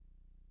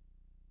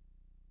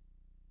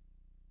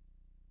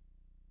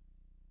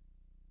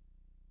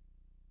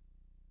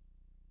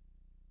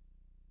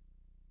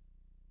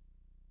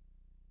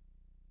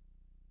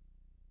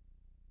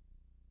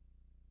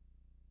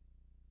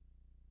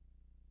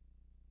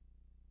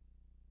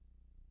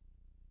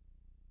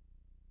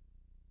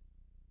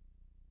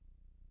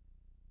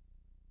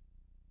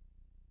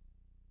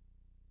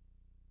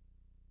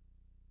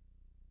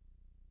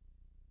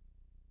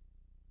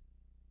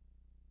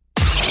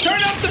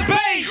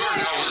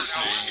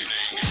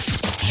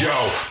Yo,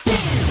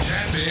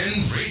 Tap In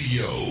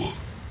Radio.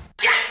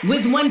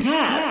 With one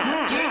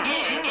tap, you're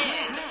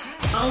in.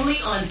 Only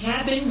on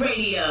Tap In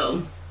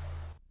Radio.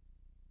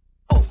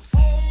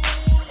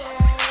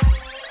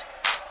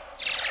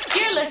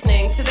 You're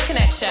listening to The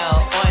Connect Show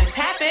on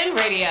Tap In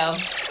Radio.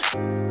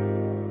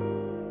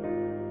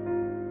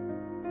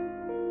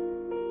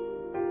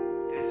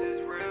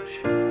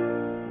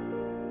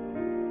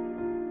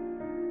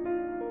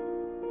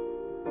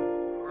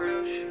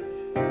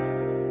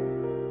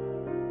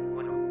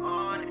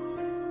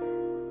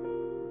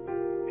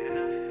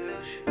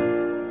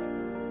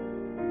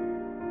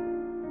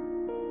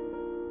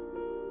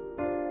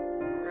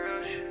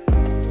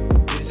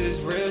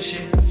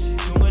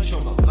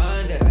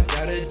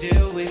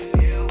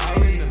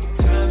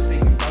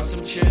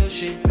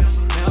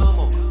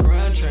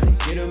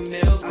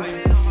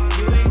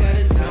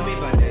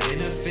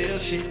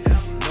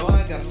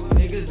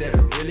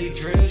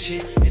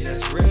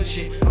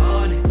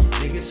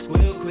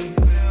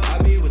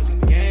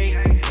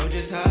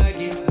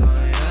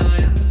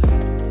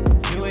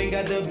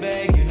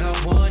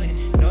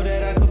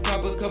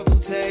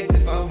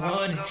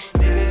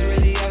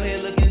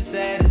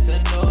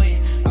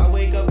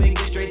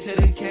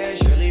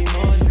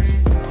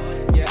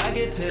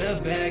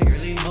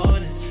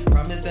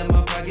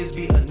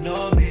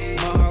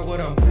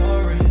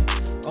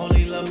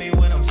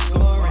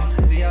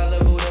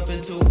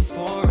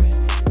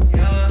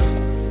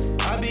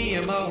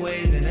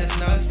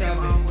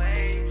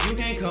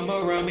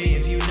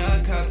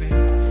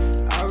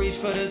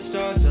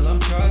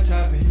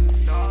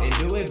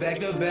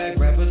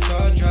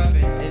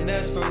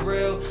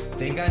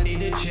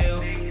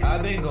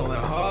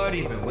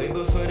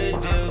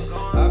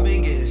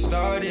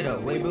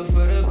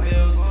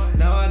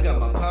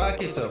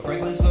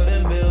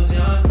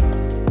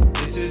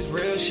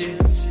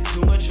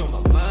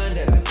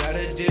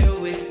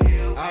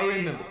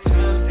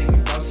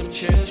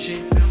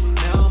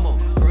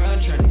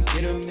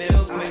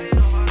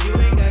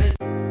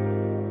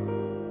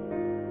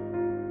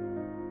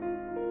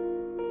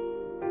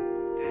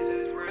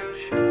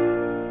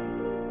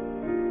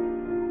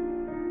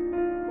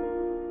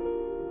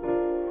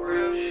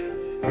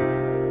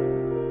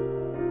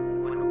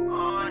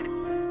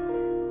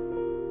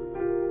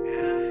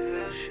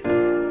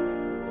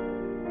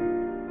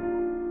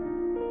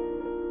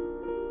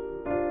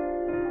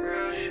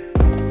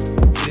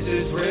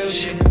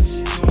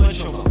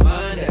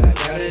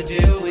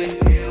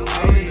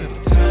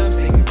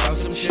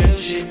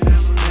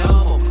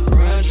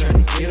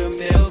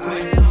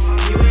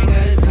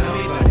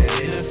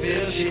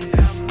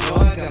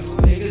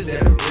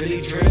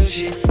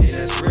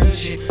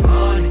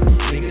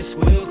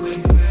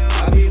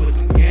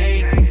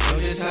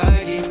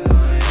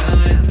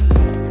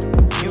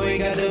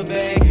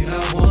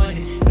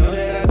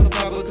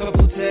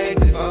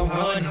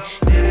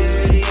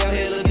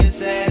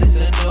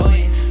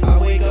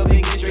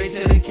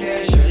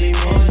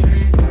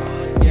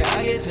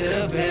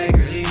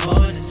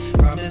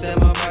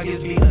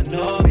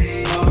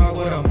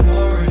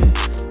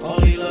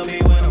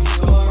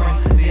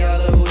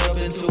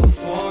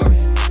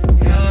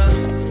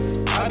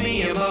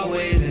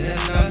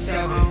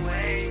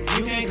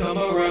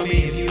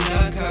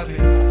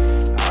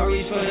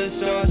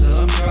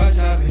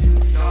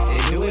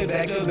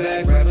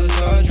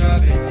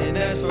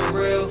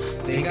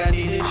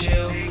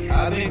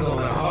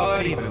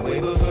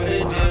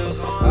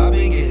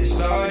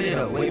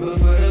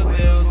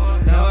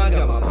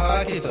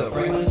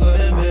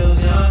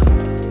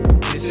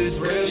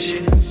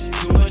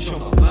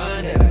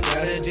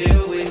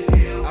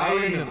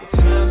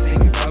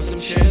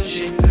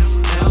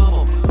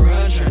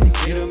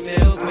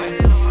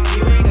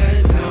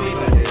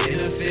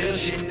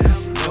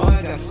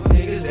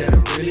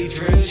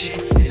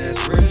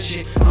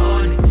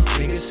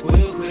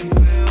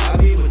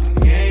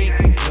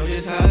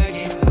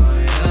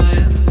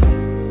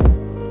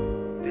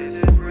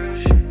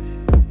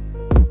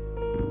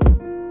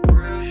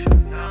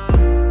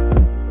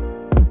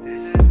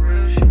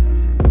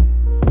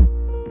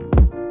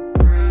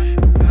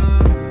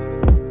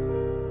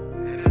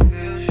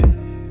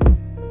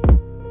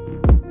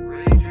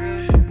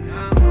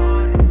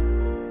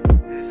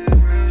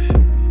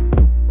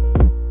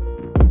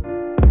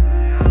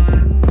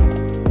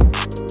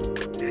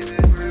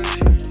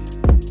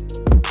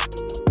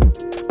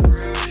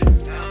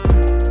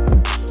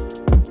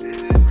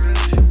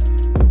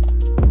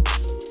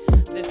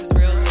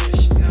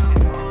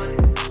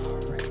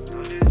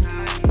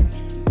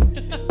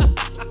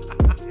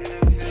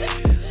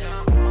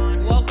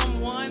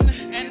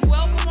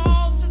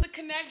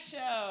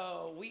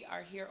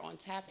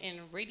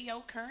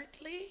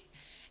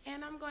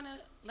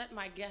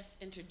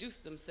 Introduce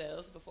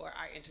themselves before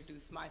I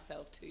introduce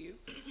myself to you.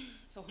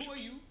 So who are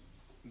you?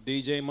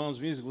 DJ Mom's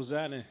Music, what's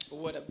happening?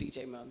 What up,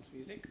 DJ Mom's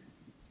Music?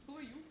 Who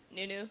are you?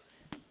 Nunu.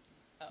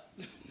 Oh.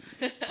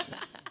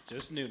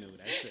 just Nunu,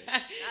 that's it.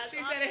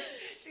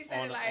 She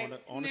said it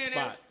like on the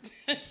spot.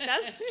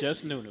 That's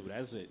just Nunu,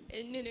 that's it.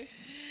 Nunu.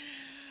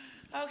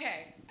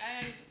 Okay,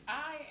 and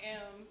I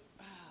am.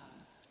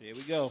 Here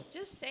we go.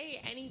 Just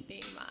say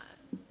anything, Ma,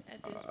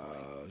 at this point.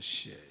 Oh,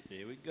 shit.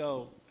 Here we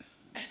go.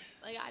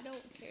 Like, I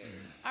don't care.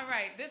 All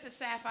right, this is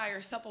Sapphire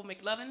Supple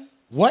McLovin.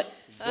 What?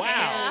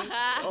 Wow.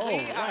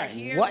 We are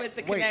here What? with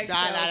the Wait, connection.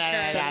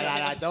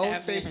 nah.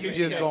 Don't think you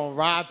just gonna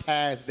ride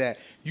past that.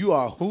 You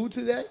are who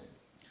today?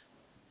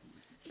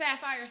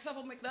 Sapphire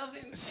Supple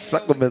McLovin.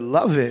 Supplement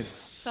loving.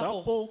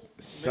 Supple.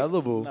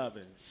 Sellable.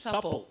 Loving.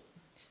 Supple.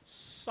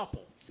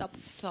 Supple.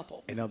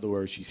 Supple. In other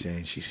words, she's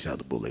saying she's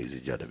sellable, ladies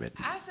and gentlemen.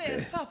 I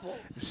said supple.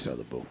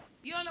 Sellable.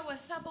 You don't know what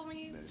supple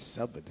means?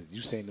 But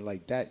you saying it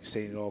like that, you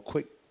saying it all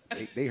quick.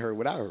 They heard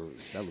what I heard.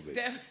 Celibate.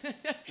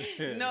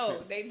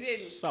 No, they didn't.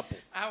 Supple.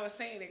 I was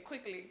saying it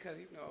quickly because,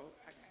 I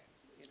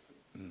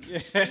got, You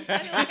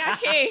sounded like I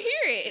can't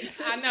hear it.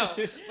 I know,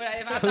 but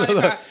if I thought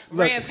if I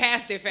ran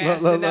past it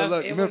fast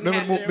enough, it wouldn't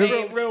have the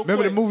same.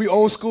 Remember the movie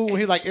Old School when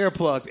he like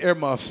earplugs, ear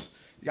muffs.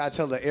 You gotta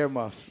tell the ear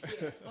muffs.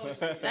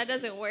 That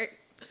doesn't work.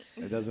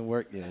 It doesn't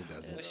work. Yeah, it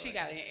doesn't. But she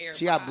got an AirPod.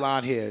 She got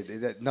blonde hair.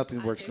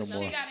 Nothing works no think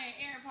more. She got an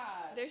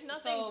AirPod. There's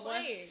nothing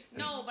playing.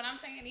 No, but I'm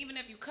saying even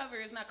if you cover,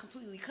 it's not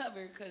completely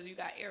covered because you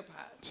got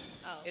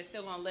AirPods. Oh. It's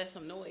still gonna let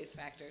some noise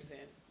factors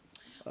in.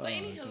 But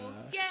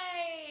anywho,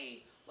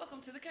 yay!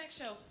 Welcome to the Connect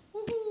Show.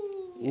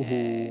 Woohoo!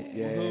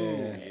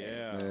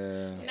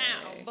 Yeah.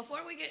 Now, before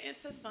we get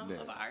into some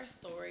of our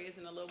stories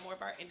and a little more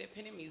of our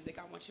independent music,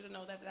 I want you to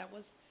know that that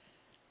was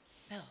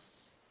Self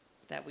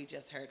that we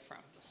just heard from.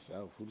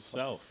 Self. Who the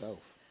fuck is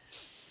Self?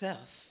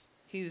 Self.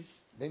 He's.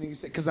 They need to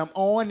say, because I'm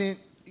on it.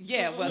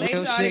 Yeah, well, they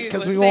Real thought shit, he 'cause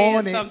was we saying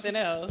on it. something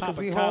else. Because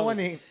we on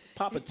it.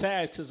 Papa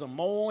Taz to the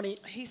morning.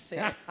 He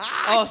said,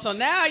 oh, so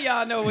now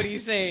y'all know what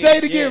he's saying. Say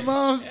it again,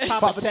 Mom.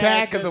 Papa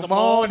Tag, Taz, because I'm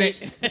on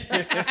it.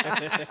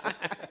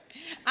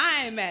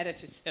 I ain't mad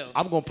at yourself.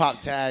 I'm going to pop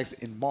tags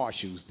in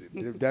Marshalls.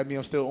 Does that mean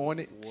I'm still on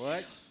it?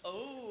 What?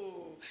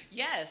 Oh,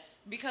 yes,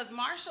 because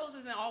Marshalls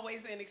isn't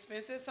always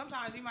inexpensive.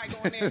 Sometimes you might go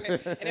in there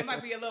and it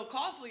might be a little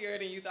costlier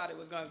than you thought it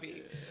was going to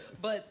be.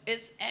 But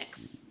it's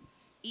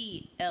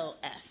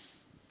XELF,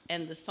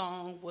 and the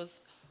song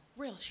was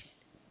Real Shit.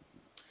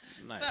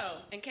 Nice.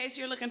 So, in case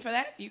you're looking for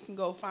that, you can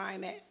go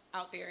find that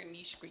out there in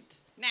these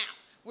streets. Now,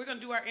 we're going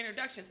to do our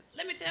introductions.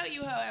 Let me tell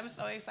you how I'm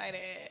so excited.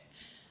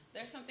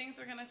 There's some things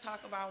we're going to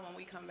talk about when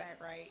we come back,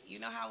 right? You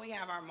know how we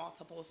have our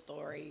multiple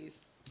stories?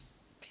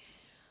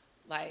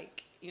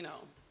 Like,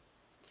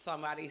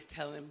 somebody's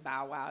telling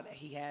Bow Wow that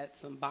he had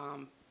some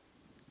bomb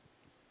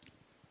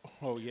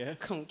Oh, yeah?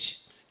 coonch.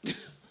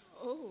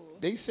 Oh.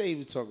 They say he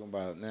was talking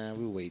about,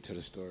 we'll wait till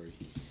the story.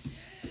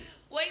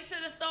 Wait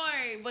to the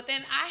story. But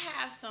then I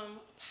have some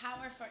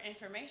powerful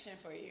information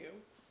for you.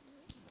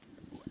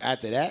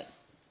 After that,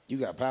 you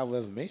got powerful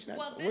information?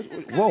 Well, this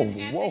is Whoa. coming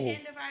at the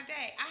end of our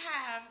day. I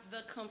have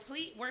the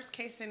complete worst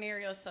case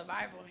scenario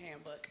survival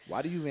handbook.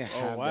 Why do you even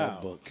have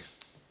that book?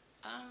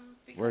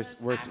 Because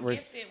I'm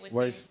gifted with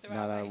things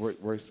throughout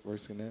life.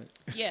 Worse than that?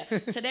 Yeah.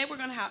 Today we're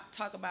going to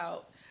talk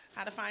about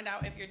how to find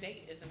out if your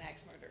date is an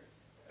axe murderer.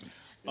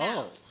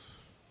 Now,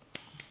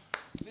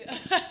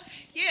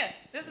 yeah,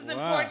 this is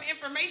important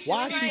information.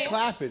 Why is she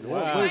clapping?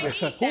 Wow.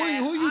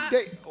 Who you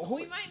date?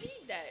 We might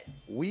need that.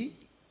 We?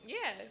 Yeah.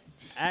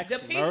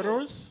 Axe people.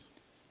 murderers?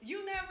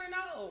 You never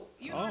know.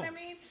 You know what I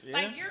mean? Yeah.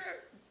 Like you're.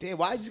 Damn,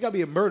 why it just gotta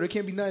be a murder? It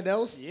can't be nothing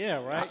else?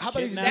 Yeah, right. How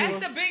about Kidnapping?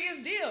 That's the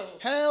biggest deal.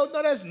 Hell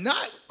no, that's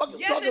not. What are you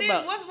Yes, talking it is.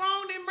 about? What's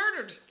wrong than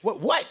murdered?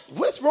 What?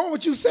 What's wrong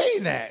with you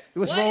saying that?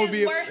 What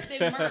is worse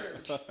than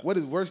murdered? What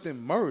is worse than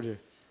murder?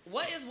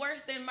 What is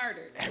worse than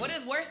murdered? What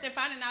is worse than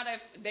finding out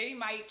if they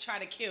might try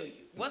to kill you?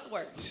 What's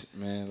worse?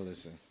 Man,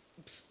 listen.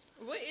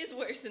 What is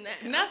worse than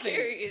that? Nothing. I'm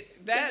curious.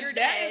 That You're is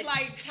dead.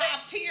 like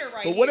top tier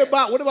right But here.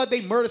 what about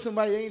they murder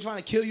somebody? They ain't trying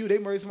to kill you. They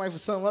murder somebody for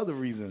some other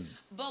reason.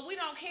 But we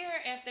don't care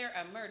if they're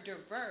a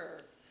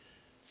murderer.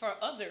 For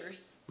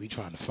others, We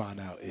trying to find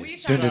out. We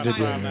Is trying to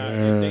Find out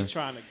if they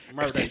trying to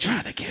murder. they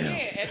trying to kill. yeah,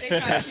 if they try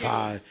to kill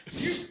Sapphire.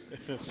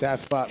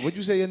 Sapphire. What'd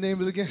you say your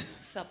name is again?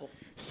 supple.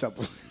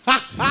 Supple.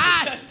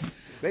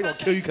 They gonna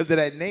kill you because of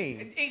that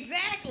name.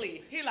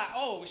 Exactly. He like,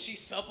 oh, she's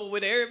supple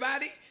with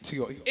everybody. She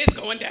go, It's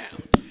going down.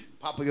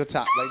 pop on your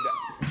top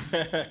like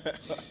that.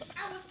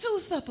 I was too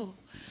supple.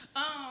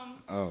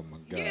 Oh my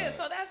God. Yeah,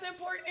 so that's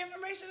important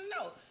information to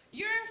know.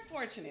 You're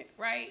fortunate,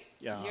 right?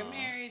 Yeah. You're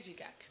married, you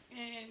got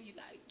and you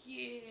like,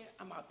 yeah,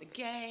 I'm out the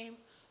game.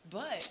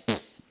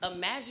 But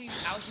imagine you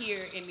out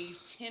here in these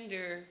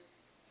Tinder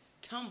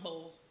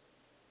tumbler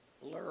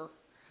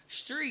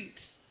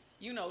streets,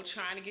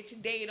 trying to get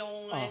your date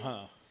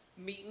on,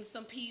 meeting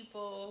some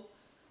people,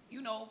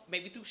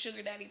 maybe through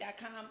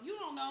sugardaddy.com. You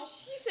don't know.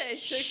 She said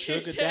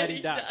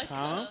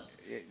Sugardaddy.com?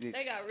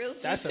 They got real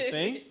specific. That's a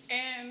thing?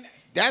 And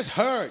That's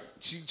her.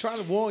 She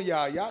trying to warn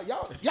y'all.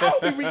 Y'all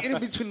be reading in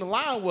between the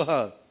lines with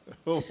her.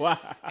 Wow.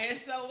 and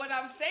so what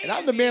I'm saying And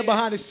I'm the man is-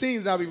 behind the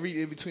scenes. I'll be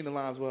reading in between the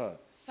lines with her.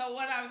 So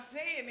what I'm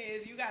saying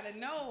is you got to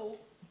know,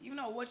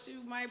 what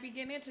you might be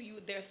getting into.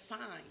 There's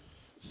signs.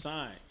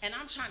 Signs. And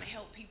I'm trying to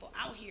help people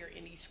out here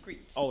in these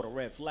streets. Oh, the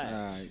red flags.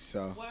 All right,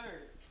 so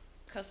Word.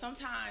 Because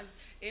sometimes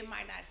it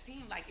might not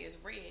seem like it's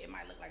red. It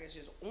might look like it's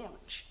just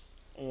orange.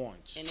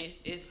 Orange. And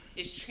it's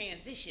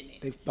transitioning.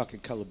 They fucking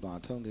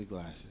colorblind. Tell them get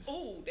glasses.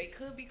 Oh, they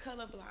could be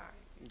colorblind.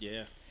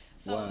 Yeah.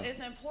 So Wow. it's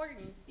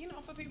important,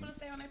 for people to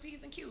stay on their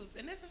P's and Q's.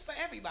 And this is for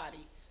everybody.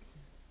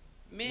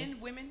 Men,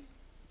 women,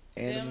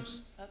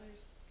 Animals. them,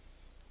 others,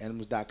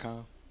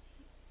 Animals.com.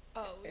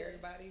 Oh,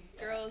 everybody.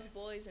 girls,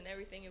 boys, and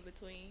everything in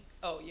between.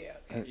 Oh, yeah.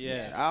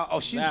 Yeah.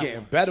 She's That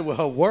getting one. better with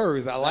her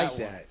words. I like one.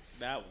 that.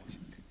 That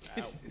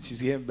one.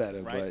 She's getting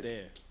better. Right but,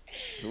 there.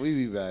 So we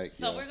be back.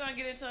 So we're going to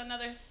get into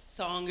another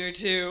song or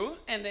two,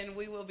 and then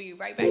we will be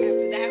right back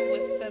after that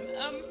with some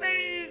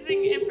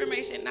amazing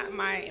information. Not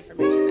my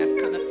information.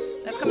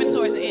 That's coming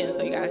towards the end,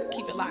 so you guys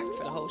keep it locked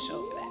for the whole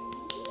show for that.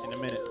 In a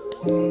minute.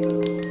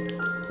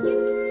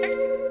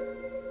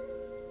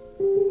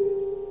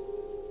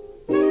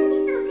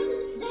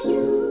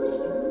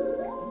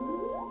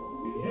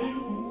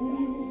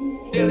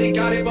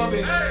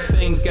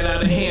 Things got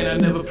out of hand, I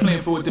never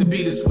planned for it to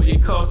be this way.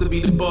 It costs to be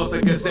the boss,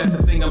 I guess that's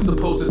the thing I'm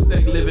supposed to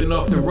say. Living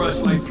off the rush,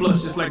 life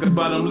flush, just like a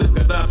bottom lip.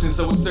 Got options,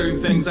 so with certain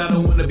things I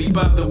don't wanna be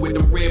bothered with.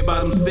 The red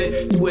bottoms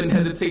fit, you wouldn't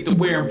hesitate to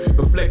wear them.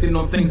 Reflecting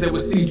on things that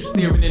would see you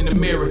staring in the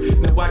mirror.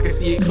 Now I can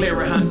see it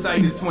clearer,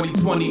 hindsight is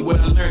 2020. What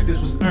I learned, this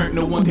was earned,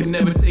 no one can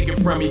never take it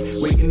from me.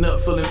 Waking up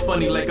feeling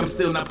funny like I'm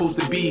still not supposed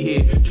to be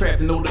here.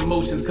 Trapped in old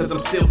emotions, cause I'm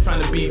still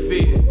trying to be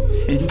fair.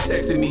 And you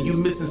texted me, you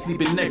missing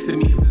sleeping next to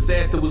me. If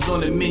disaster was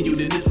on the menu,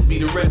 then this would be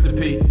the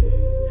recipe.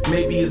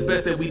 Maybe it's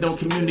best that we don't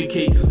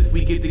communicate, cause if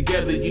we get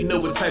together, you know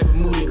what type of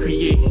mood it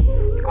create.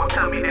 You gon'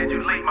 tell me that you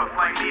late, my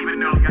flight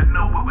leaving early. I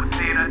know what was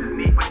said, I just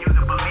need for you to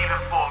believe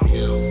it for me.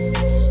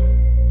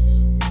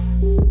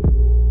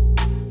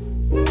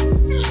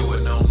 You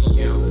and only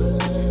you.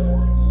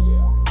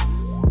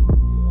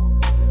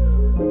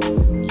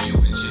 You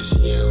and just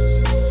you.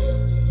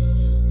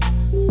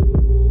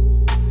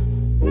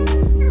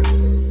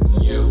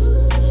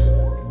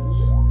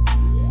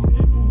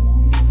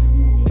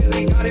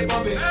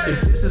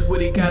 If this is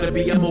what it gotta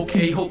be, I'm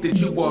okay, hope that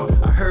you are.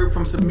 I heard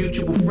from some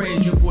mutual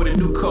friends you bought a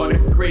new car,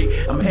 that's great.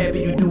 I'm happy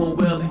you doing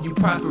well and you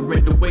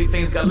prospering. The way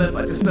things got left,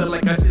 I just felt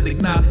like I should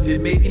acknowledge it.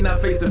 Maybe not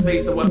face to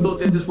face, so I thought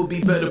that this would be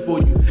better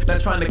for you.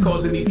 Not trying to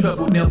cause any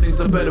trouble, now things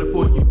are better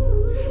for you.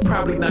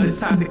 Probably not as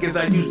toxic as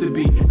I used to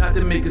be. Not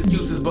to make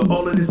excuses, but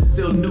all of this is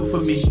still new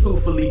for me.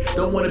 Truthfully,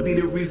 don't wanna be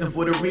the reason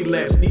for the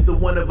relapse. Neither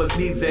one of us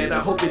need that. I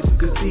hope that you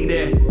can see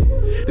that.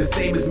 The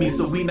same as me,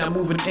 so we not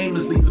moving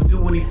aimlessly or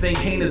do anything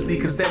heinously,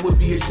 cause that would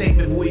be a shame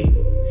if we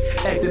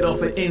acted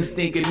off an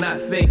instinct and not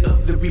think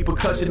of the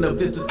repercussion of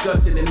this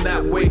discussion and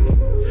not wait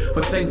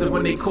for things to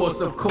run their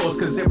course, of course,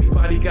 cause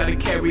everybody gotta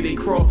carry their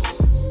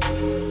cross.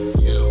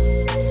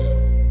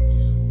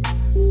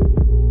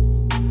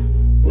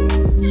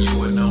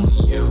 You and only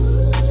you.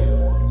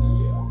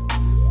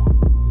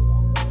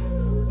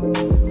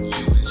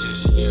 You and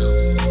just you.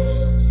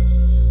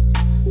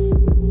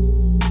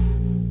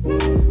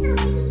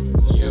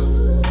 You.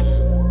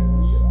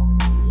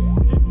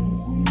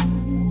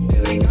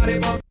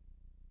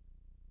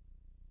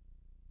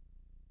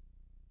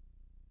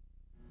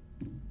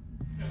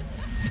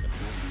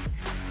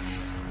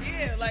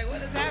 Yeah, like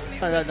what is happening?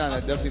 No,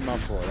 definitely my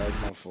fault. That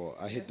was my fault.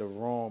 I hit the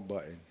wrong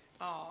button.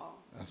 Oh,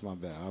 That's my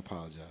bad. I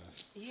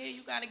apologize. yeah,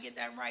 you got to get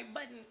that right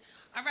button.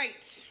 All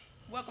right,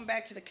 welcome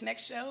back to the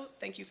Connect Show.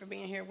 Thank you for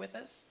being here with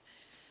us.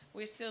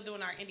 We're still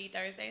doing our Indie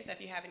Thursdays.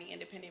 If you have any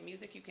independent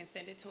music, you can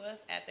send it to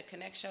us at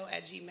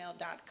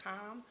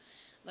theconnectshow@gmail.com.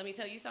 Let me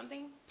tell you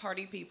something,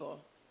 party people.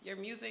 Your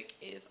music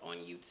is on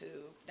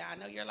YouTube. Now, I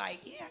know you're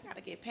like, yeah, I got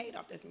to get paid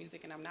off this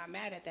music, and I'm not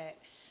mad at that.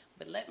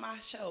 But let my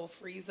show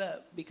freeze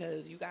up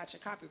because you got your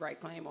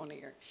copyright claim on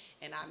there.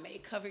 And I may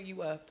cover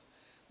you up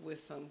with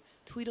some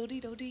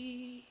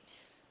Tweedledee-dee,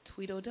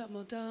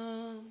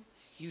 Tweedledum-dum,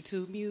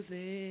 YouTube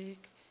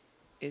music.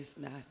 It's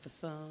not for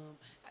some.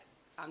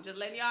 I'm just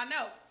letting y'all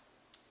know.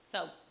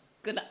 So,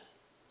 good luck.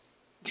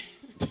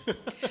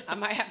 I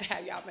might have to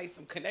have y'all make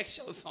some Connect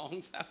Show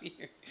songs out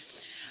here.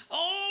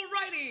 All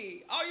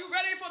righty. Are you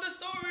ready for the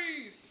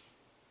stories?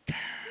 Yeah.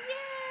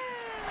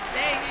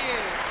 Stay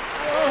here.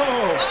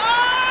 Whoa.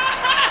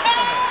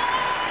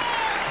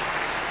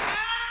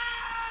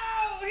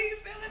 Oh, he's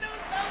feeling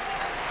himself.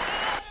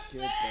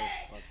 Get the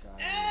fuck out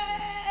of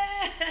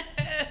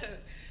here.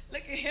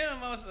 Look at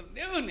him on some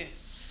newness.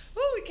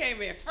 Woo, he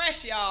came in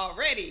fresh, y'all.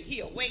 Ready. He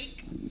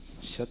awake.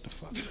 Shut the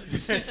fuck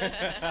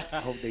up. I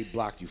hope they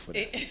block you for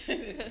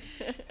that.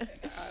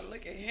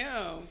 Look at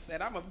him.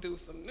 Said, I'm going to do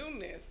some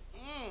newness.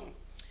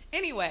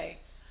 Anyway,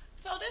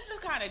 so this is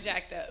kind of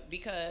jacked up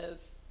because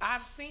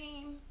I've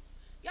seen,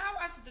 y'all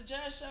watch the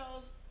judge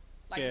shows?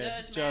 Like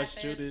Judge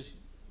Mathis.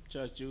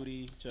 Judge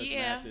Judy, Judge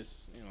Yeah.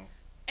 Mathis, you know.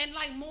 And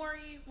like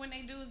Maury, when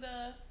they do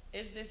the,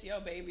 is this your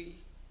baby?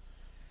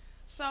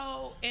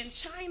 So in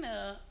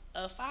China,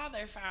 a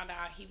father found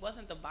out he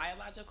wasn't the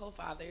biological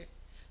father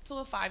to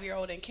a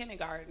 5-year-old in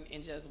kindergarten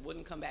and just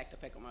wouldn't come back to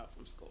pick him up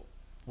from school.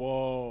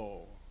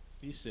 Whoa.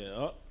 He said,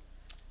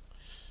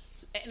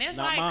 And it's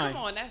Not like, mine.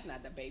 come on, that's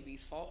not the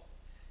baby's fault.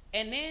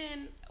 And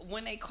then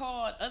when they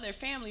called other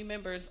family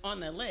members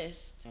on the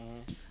list,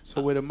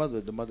 So where the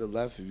mother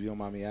left, if you don't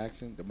mind me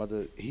asking,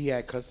 he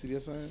had custody or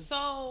something?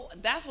 so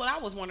that's what I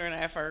was wondering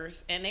at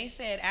first. And they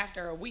said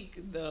after a week,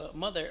 the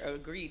mother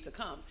agreed to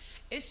come.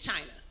 It's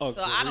China. So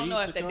I don't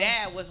know if the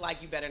dad was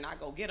like, you better not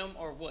go get him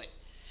or what.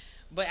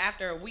 But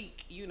after a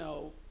week,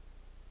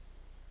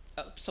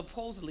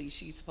 supposedly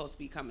she's supposed to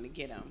be coming to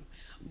get him.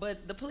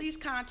 But the police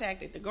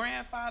contacted the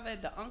grandfather,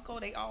 the uncle.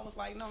 They all was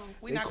like, no,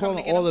 we're not coming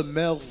to get him. They calling all the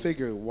male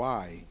figure.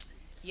 Why?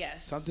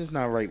 Yes. Something's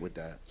not right with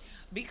that.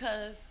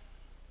 Because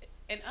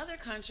in other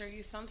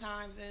countries,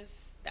 sometimes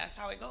that's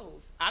how it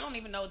goes. I don't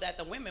even know that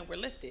the women were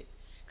listed.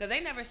 Because they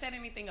never said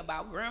anything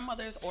about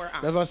grandmothers or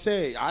aunts. That's what I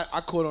said.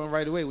 I caught on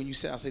right away when you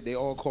said, I said they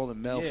all call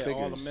them male figures.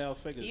 all the male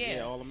figures.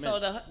 Yeah, all the men.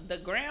 So the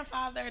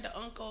grandfather, the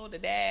uncle, the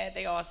dad,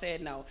 they all said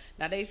no.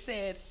 Now they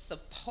said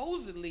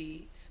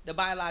supposedly the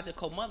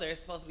biological mother is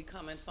supposed to be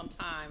coming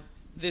sometime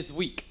this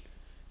week.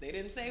 They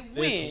didn't say when.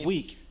 This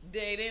week.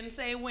 They didn't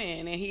say when,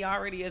 and he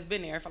already has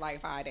been there for like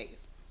 5 days.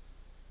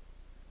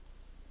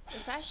 The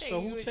fact that So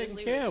you who would taking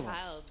just leave care a of him?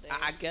 child there.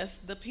 I guess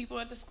the people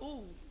at the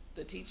school,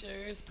 the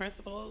teachers,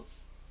 principals.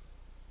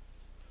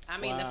 I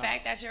mean, the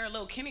fact that you're a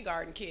little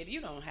kindergarten kid, you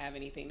don't have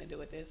anything to do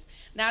with this.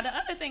 Now, the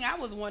other thing I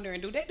was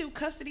wondering, do they do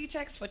custody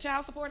checks for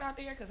child support out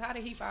there? Because how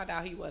did he find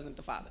out he wasn't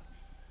the father?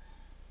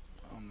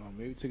 I don't know.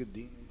 Maybe took a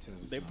DNA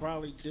test. They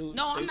probably do.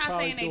 No, I'm not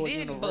saying they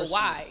didn't, but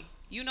why?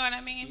 You know what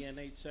I mean?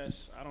 DNA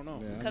tests. I don't know.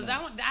 Because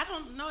I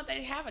don't know if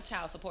they have a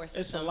child support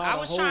system. It's a lot I of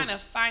was holes. trying to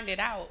find it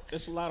out.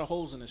 There's a lot of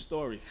holes in the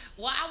story.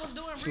 Well, I was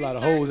doing There's research. a lot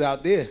of holes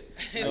out there.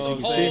 There's You know what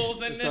I'm holes saying? in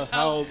There's this some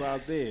house. holes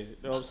out there. You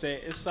know what I'm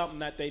saying? It's something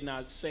that they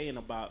not saying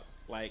about,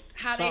 like,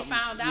 How they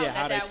found out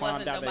that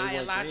wasn't the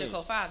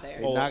biological father.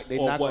 They're not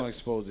what- going to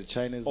expose it.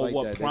 China's or like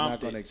what that. They're not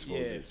prompted, going to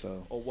expose it.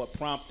 So or what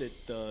prompted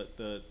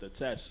the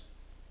test.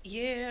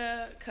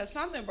 Yeah, because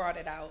something brought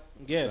it out.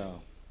 Yeah.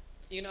 So,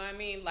 You know what I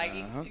mean? Like,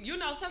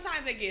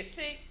 sometimes they get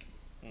sick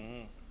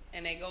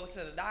and they go to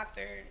the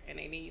doctor and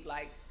they need,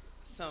 like,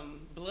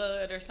 some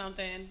blood or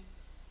something.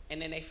 And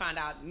then they find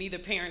out neither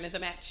parent is a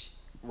match.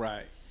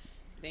 Right.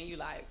 Then you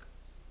like,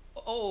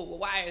 oh, well,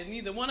 why is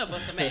neither one of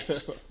us a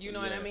match? You know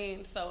what I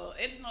mean? So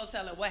it's no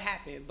telling what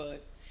happened.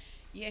 But,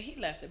 yeah, he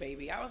left the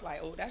baby. I was like,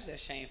 oh, that's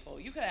just shameful.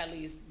 You could at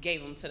least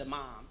gave him to the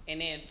mom.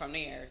 And then from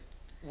there,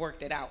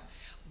 worked it out.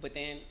 But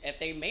then if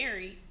they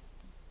married,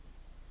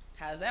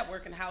 how does that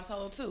work in the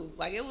household too?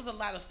 Like, it was a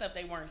lot of stuff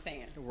they weren't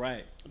saying.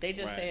 Right. They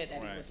just said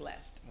that right. he was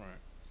left.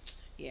 Right.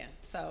 Yeah,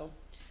 so.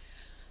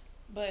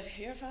 But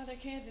your father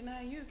can't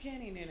deny you,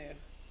 can he, Nunu?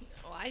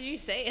 Why'd you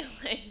say it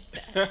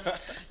like that?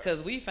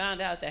 Because we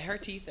found out that her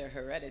teeth are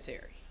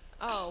hereditary.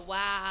 Oh,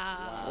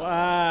 wow.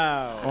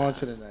 Wow. on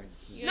to the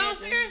next. You No, had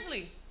to-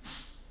 seriously.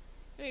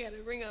 You gotta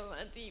bring up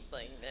my teeth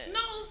like that. No,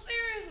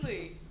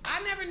 seriously.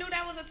 I never knew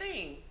that was a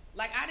thing.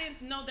 Like, I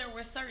didn't know there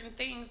were certain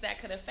things that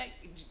could affect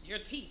your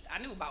teeth. I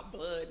knew about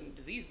blood and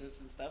diseases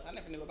and stuff. I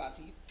never knew about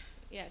teeth.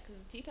 Yeah, because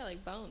the teeth are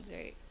like bones,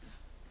 right?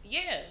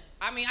 Yeah.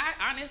 I mean,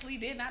 I honestly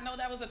did not know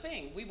that was a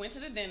thing. We went to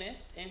the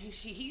dentist, and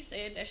he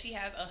said that she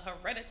has a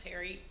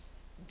hereditary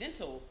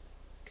dental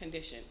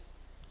condition.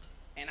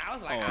 And I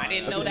was like, I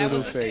didn't know that was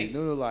a thing.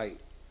 Noodle like,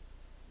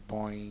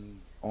 boing,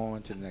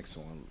 on to the next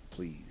one,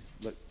 please.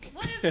 Look.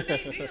 What is the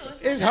big deal?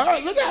 It's her.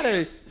 Look at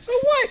her. So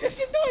what? That's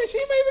just doing it. She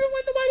ain't even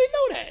want nobody to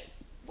know that.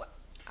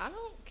 I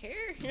don't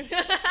care.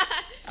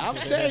 I'm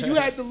saying you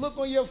had the look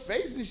on your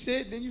face and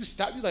shit. Then you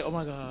stop. You like, oh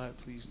my God,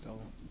 please don't.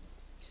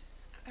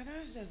 And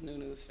that's just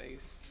Nunu's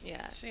face.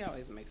 Yeah. She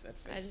always makes that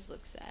face. I just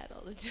look sad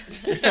all the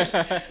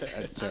time.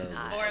 That's terrible.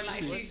 not. Or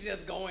like she's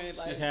just going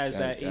like, She has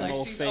that Like emo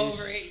like she's face.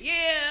 over it. Yeah.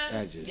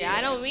 That's just Yeah,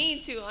 I don't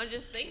mean to. I'm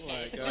just thinking.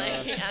 Like,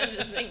 I'm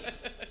just thinking.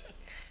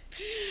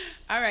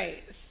 All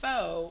right.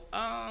 So,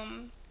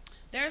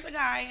 there's a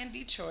guy in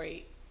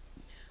Detroit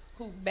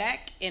who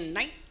back in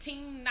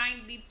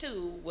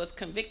 1992 was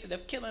convicted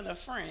of killing a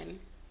friend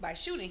by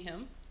shooting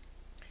him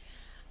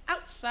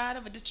outside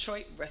of a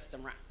Detroit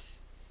restaurant.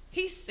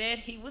 He said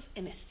he was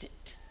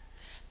innocent.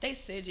 They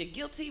said, you're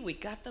guilty, we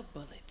got the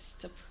bullets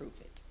to prove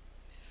it.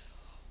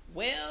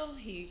 Well,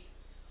 he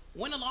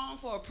went along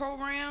for a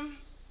program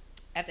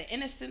at the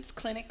Innocence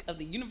Clinic of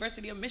the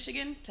University of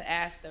Michigan to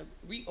ask to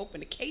reopen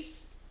the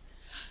case.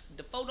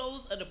 The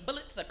photos of the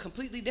bullets are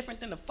completely different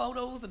than the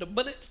photos of the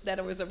bullets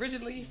that was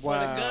originally for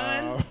the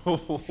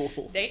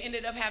gun. They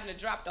ended up having to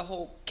drop the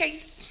whole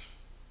case.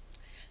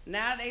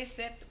 Now they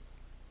set to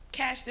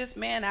cash this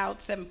man out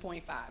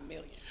 $7.5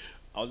 million.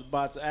 I was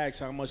about to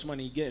ask how much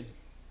money he getting.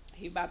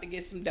 He about to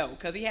get some dough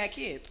because he had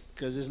kids.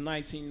 Because it's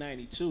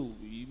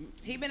 1992.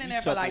 He been in there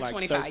for like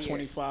 25 years.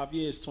 25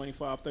 years,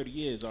 25, 30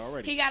 years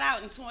already. He got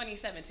out in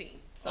 2017,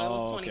 so it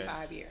was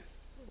 25 years.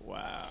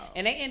 Wow.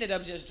 And they ended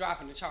up just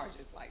dropping the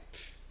charges. Like,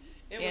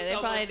 it was They so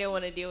probably much, didn't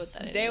want to deal with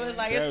that they anymore. was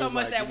like, They it's so was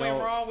much like, that you went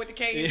know, wrong with the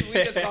case.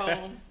 We just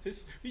going,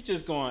 We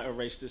just going to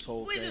erase this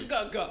whole we thing. just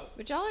gonna go.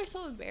 But y'all are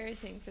so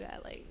embarrassing for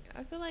that. Like,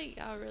 I feel like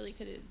y'all really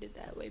could have did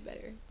that way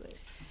better. But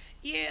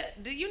Yeah,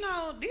 you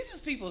know, these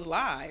is people's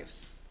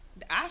lives.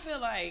 I feel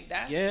like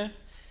that's Yeah.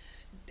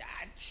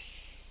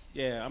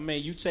 Yeah, I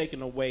mean, you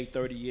taking away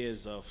 30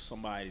 years of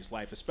somebody's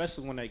life,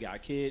 especially when they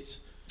got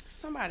kids.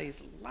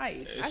 Somebody's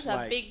life. That's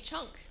like- a big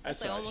chunk.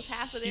 That's like a almost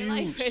half of their life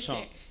huge right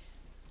chunk.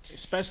 there.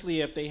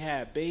 Especially if they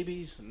had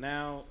babies.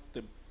 Now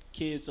the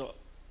kids are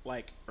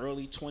like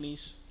early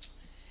 20s,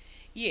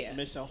 Yeah.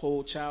 missing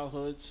whole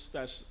childhoods.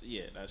 That's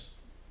Yeah,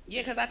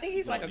 because I think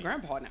he's like a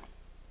grandpa now.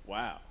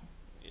 wow.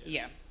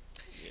 Yeah.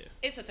 Yeah.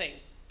 It's a thing.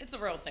 It's a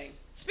real thing.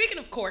 Speaking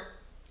of court,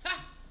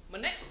 my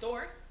next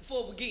story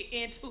before we get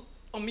into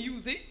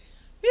music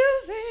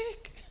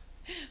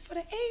for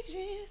the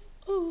ages.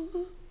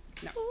 Ooh.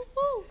 No. Ooh,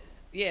 ooh.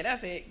 Yeah,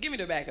 that's it. Give me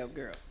the backup,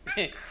 girl.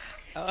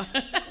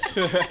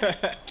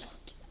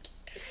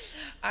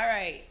 All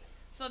right.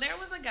 So there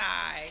was a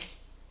guy.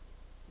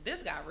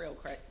 This got real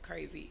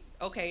crazy.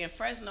 Okay, in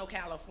Fresno,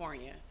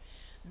 California,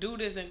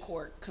 dude is in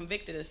court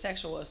convicted of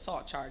sexual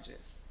assault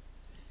charges.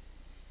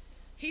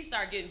 He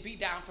started getting beat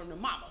down from the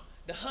mama,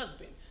 the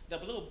husband, the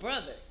little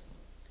brother.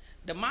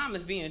 The mom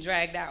is being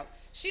dragged out.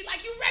 She's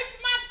like, you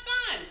raped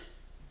my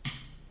son.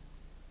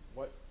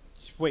 What?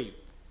 Wait,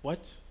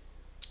 what?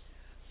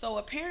 So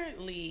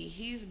apparently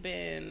he's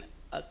been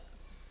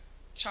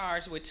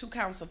charged with 2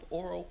 counts of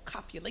oral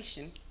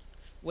copulation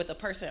with a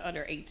person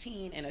under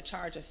 18 and a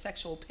charge of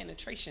sexual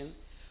penetration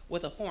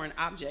with a foreign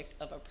object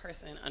of a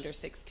person under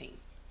 16.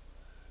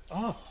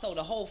 Oh. So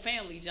the whole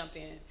family jumped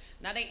in.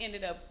 Now they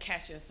ended up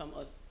catching some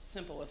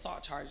simple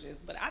assault charges,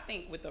 but I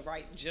think with the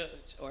right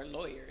judge or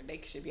lawyer,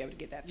 they should be able to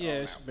get that thrown Yeah,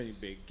 out. it's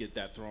maybe get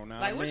that thrown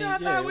out. Like, I what mean, y'all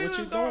thought we what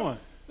was you doing? doing?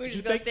 We're You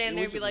just gonna think- stand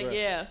there and be like,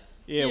 yeah.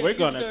 Yeah, you we're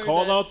gonna deserve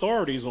call the that.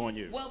 authorities on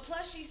you. Well,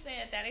 plus she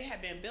said that it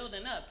had been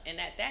building up, and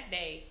that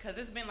day, because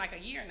it's been like a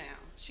year now,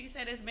 she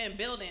said it's been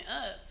building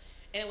up,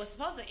 and it was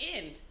supposed to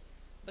end,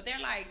 but they're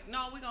like,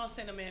 no, we're gonna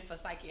send them in for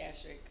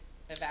psychiatric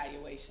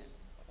evaluation.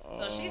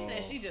 So she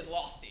said she just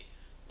lost it.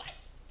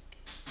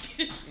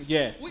 Like,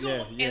 Yeah, we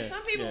gonna, yeah, and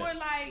some people were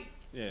like,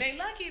 yeah. they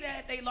lucky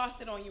that they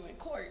lost it on you in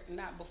court,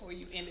 not before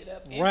you ended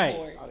up in Right.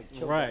 court. I'd have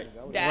killed Right. that nigga.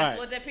 That was- That's Right.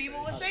 what the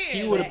people were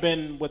saying. He would that have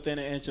been within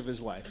an inch of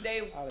his life.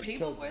 have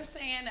People killed were him.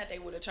 saying that they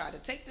would have tried to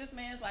take this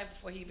man's life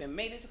before he even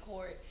made it to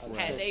court. I'd have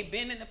Had killed they him.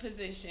 been in a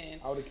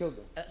position, I would have killed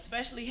him.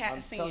 especially had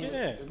I'm seen. telling you.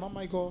 Yeah. Is my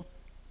mic off?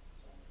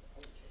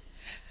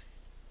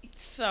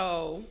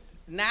 So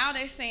now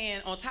they're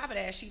saying on top of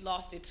that she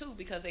lost it too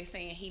because they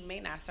saying he may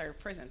not serve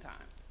prison time.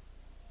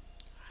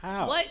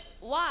 How? What?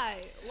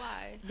 Why?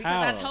 Why?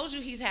 Because I How? told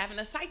you he's having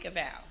a psych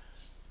eval.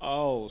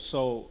 Oh,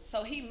 so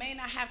So he may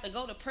not have to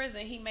go to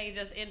prison. He may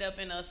just end up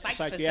in a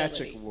psychiatric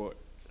facility. ward.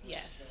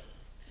 Yes.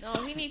 No,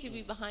 he needs to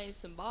be behind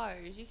some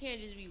bars. You can't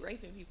just be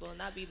raping people and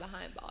not be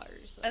behind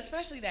bars. Like,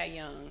 Especially that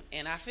young.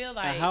 And I feel And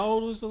like how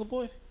old was the little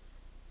boy?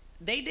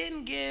 they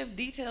didn't give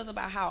details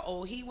about how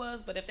old he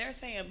was, but if they're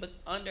saying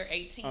under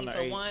 18 Under for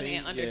 18, one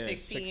and under yeah,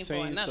 16 for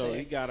another, so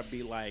he got to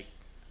be like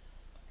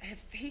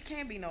he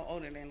can't be no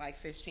older than like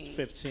 15.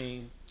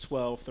 15,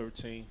 12,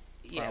 13,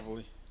 Yeah.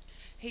 probably.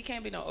 He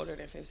can't be no older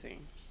than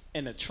 15.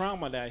 And the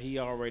trauma that he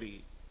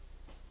already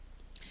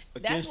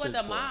That's against what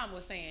this the boy. mom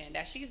was saying,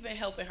 that she's been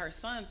helping her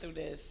son through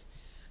this.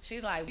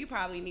 She's like, we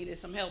probably needed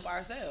some help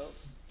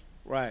ourselves.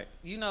 Right.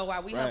 You know,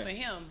 while we Right. helping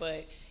him.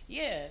 But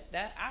yeah,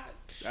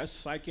 That's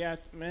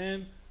psychiatric,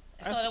 man.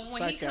 so That's that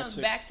when he comes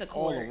psychiatric back to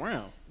court, all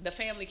around. the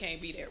family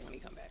can't be there when he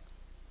come back.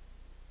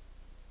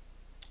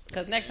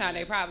 Because next time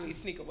they probably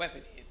sneak a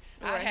weapon in.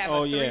 I Right. have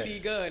Oh a yeah. 3D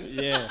gun.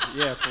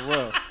 Yeah, for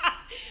real,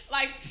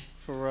 Like,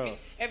 for real.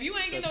 if you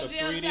ain't get The- no the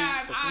jail 3D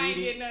time, the I ain't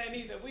 3D getting nothing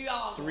either. We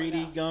all going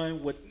 3D out.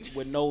 gun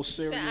with no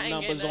serial I ain't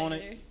numbers getting on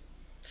nothing it.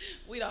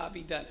 We'd all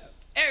be done up.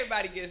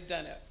 Everybody gets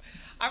done up.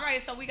 All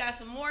right, so we got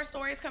some more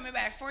stories coming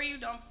back for you.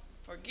 Don't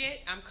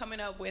forget, I'm coming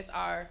up with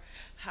our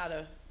how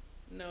to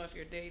know if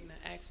you're dating an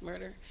axe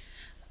murder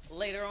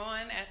later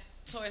on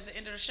towards the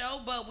end of the show.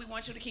 But we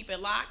want you to keep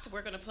it locked.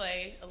 We're going to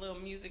play a little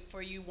music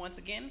for you once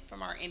again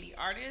from our indie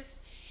artists.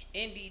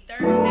 Indie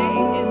Thursday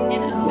is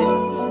in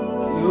effect.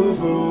 You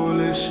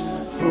foolish,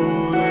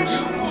 foolish,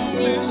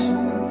 foolish.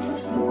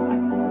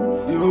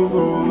 You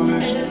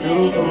foolish, yeah.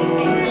 You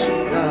foolish,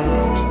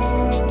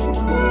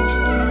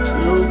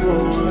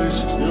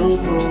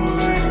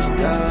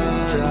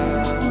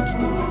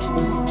 yeah.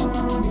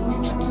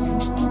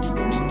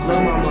 No,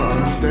 mama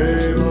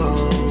unstable.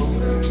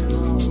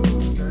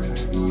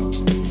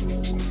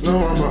 No,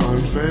 mama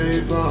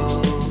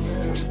unfaithful.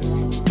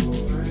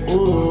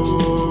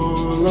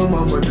 Ooh, no,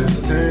 mama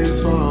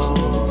distasteful.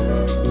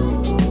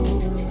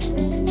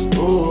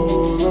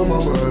 Ooh, no,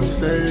 mama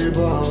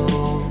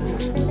unstable.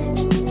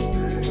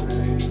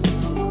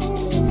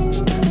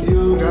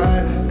 You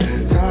got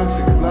that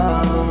toxic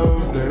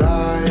love that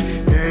I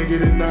can't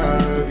get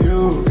enough.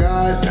 You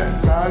got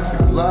that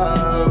toxic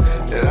love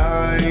that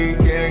I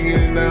can't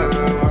get enough.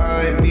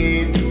 I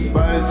need to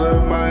spice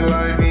up my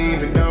life,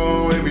 even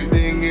though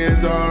everything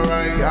is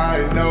alright.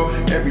 I know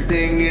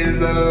everything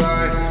is a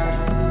lie.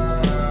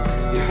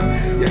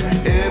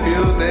 Yeah. If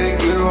you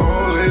think you're the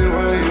only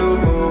one, you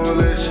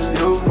foolish,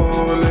 you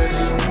foolish.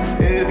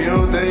 If you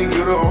think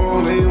you're the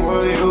only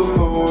one, you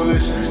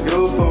foolish,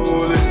 you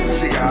foolish.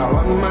 She got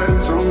 1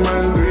 man, 2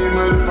 man, 3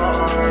 man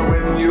far.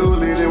 When you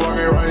leave, they walk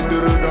right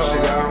through the door.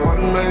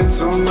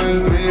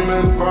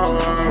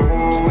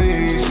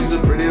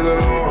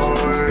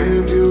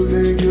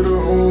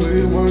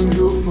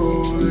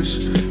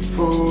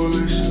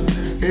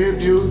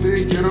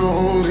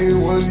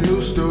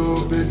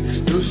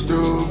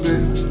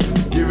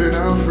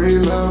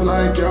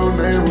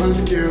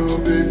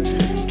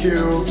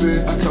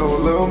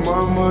 Little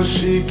mama,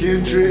 she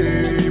can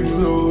dream.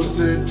 Lose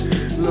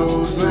it,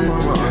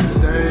 mama,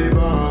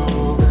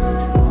 unstable.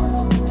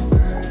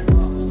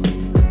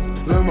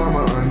 Little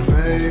mama,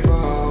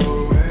 unfaithful.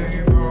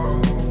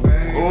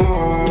 Ooh,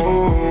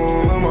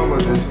 little mama,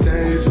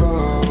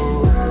 distasteful.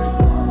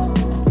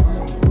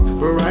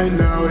 But right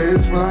now,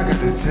 it's what I got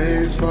the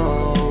taste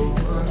for.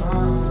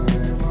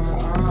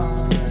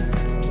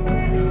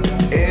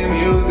 And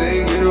you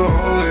think you're the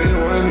only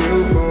one, you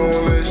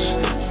foolish.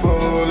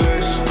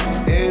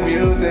 And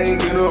you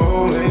think you're the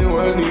only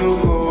one, you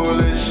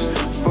foolish.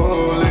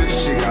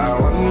 She got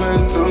 1 man,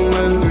 2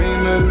 man, 3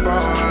 men,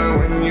 5.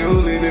 When you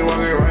leave, they walk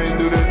it right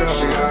through the door.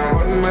 She got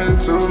 1 man,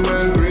 2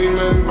 man, 3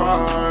 men,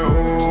 5.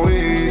 Ooh,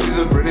 she's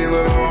a pretty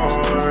little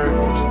heart.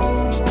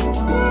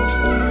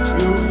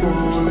 You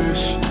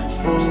foolish.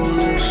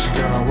 She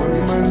got 1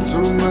 man,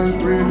 2 man,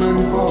 3 men,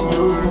 4.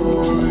 You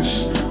foolish.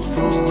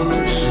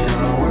 She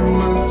got 1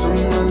 man, 2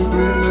 man,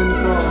 3 men,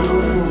 4. You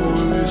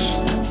foolish.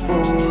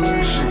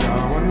 She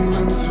got 1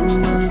 man, 2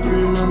 man, 3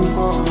 men,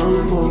 4. You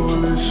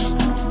foolish.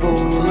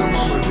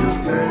 Mama, just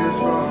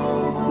tasteful.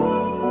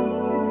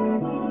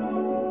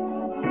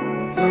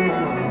 Mama,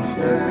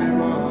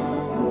 unstable.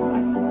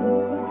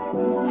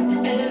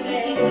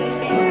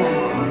 Mama,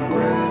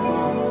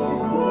 ungrateful.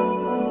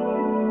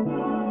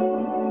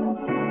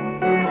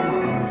 Mama,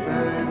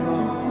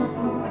 unfaithful.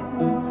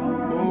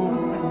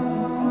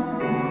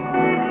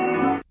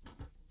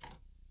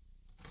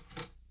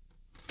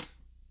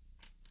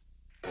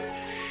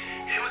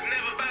 It was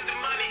never about the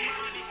money.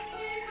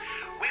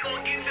 We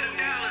gon' get to the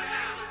dollars.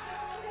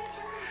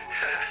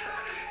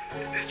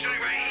 This joint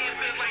right here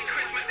feels like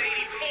Christmas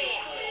 '84.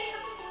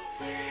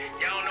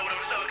 Y'all know what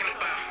I'm talking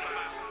about.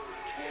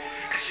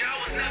 Cause y'all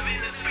was never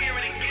in the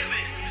spirit of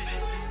giving.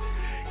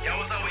 Y'all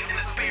was always in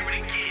the spirit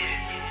of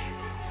getting.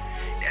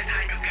 That's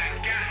how you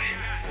got it.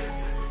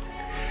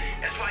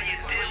 That's why your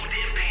deal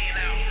didn't pan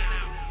out.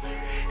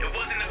 It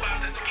wasn't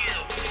about the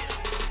skill.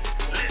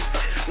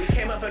 Listen. We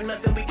came up for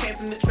nothing, we came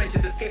from the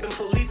trenches. Escaping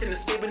police and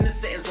escaping the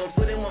sentence. 1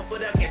 foot in, 1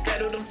 foot out, can't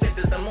straddle them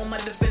fences. I'm on my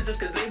defensive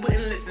cause they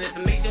wouldn't listen.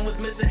 Information was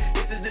missing,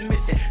 this is the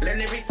mission. Learn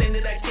everything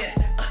that I can.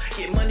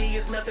 Get money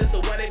is nothing, so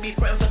why they be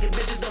friends? Fucking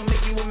bitches don't make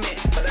you a man.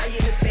 But I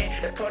understand,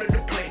 that's part of the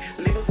plan.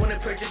 Labels wanna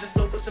purchase the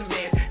soul for some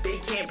bands. They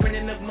can't print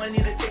enough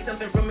money to take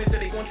something from me, so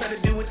they gon' try to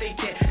do what they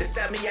can. To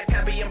stop me, I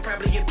copy, I'm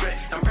probably a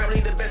threat. I'm probably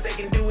the best they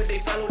can do it,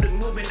 they follow the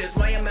movement. That's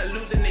why I'm not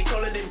losing, they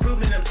call it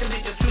improvement. I'm simply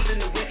just choosing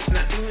to win.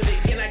 And I do it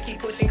again, I keep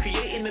pushing,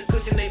 creating the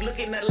cushion. They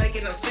looking, not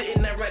liking, I'm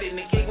sitting, not writing.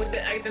 The cake with the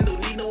ice and don't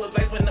need no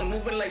advice. When I'm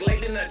moving like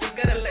lightning, I just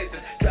got a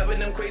license.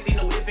 Driving them crazy,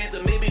 no ifs,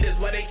 or maybe that's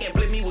why they can't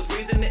blame me. Was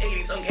raised in the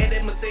 80s, had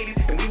that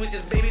Mercedes, and we was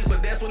just babies,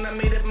 but that's when I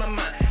made up my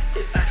mind.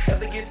 If I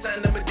ever get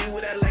signed, I'ma do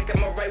what I like,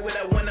 I'ma write what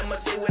I want, I'ma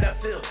say what I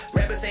feel.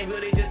 Rappers ain't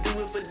real, they just do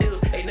it for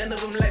deals. Ain't none of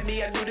them like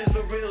me, I do this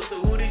for real.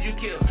 So who did you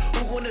kill?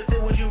 Who gonna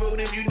feel what you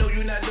wrote if you know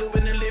you're not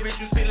doing the lyrics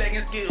you spit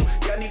lacking skill?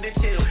 Y'all need to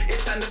chill,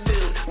 it's time to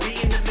build. We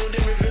in the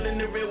building, revealing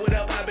the real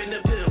without popping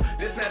the pill.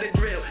 This not a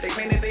drill, they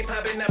claim that they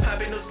popping, not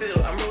popping no still.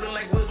 I'm rolling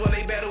like wheels while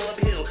they battle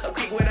uphill. A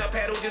creek without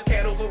paddle, just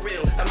cattle for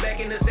real. I'm back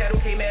in the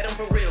saddle, came at them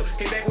for real.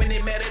 Came back when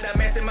it mattered, I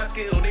mastered my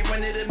skill. They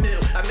run it a mill,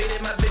 I made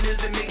it my business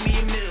to make me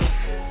a meal.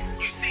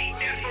 You see,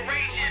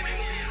 desperation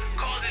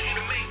causes you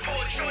to make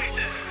poor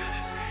choices.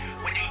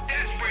 When you're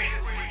desperate,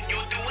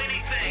 you'll do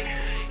anything.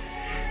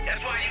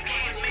 That's why you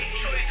can't make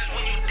choices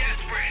when you're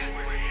desperate.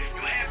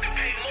 You have to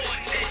pay more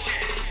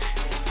attention.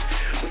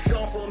 Was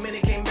gone for a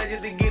minute, came back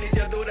just to get it.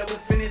 Y'all thought I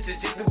was finished,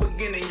 it's just the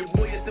beginning. Your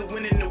boy is still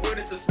winning, the word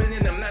is still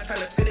spinning. I'm not trying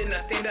to sit in,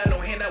 I stand out, no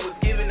hand I was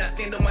given. I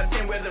stand on my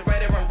 10, whether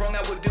right or I'm wrong,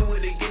 I would do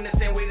it again the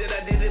same way that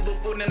I did it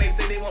before. Then they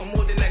say they want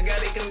more than I got,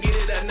 they come get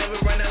it. I never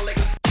run out like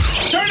a...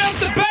 Turn up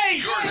the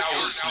bass! You're now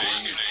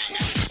listening.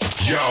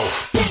 Yo,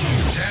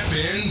 Tap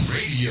In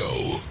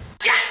Radio.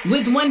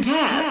 With 1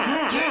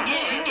 tap, you're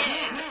in.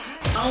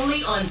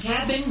 Only on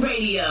Tap In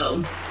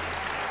Radio.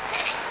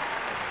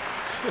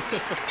 Put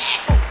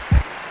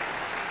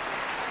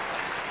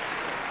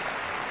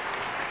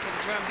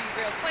a drum beat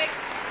real quick.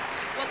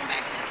 Welcome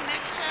back to the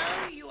Connect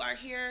Show. You are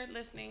here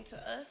listening to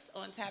us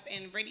on Tap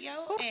In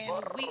Radio,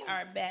 and we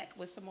are back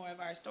with some more of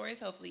our stories.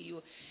 Hopefully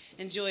you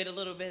enjoyed a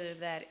little bit of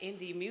that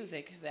indie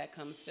music that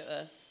comes to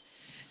us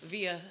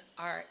via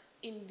our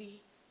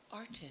indie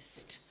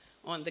artist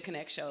on the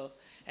Connect Show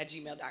at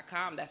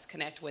gmail.com. That's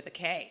Connect with a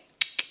K.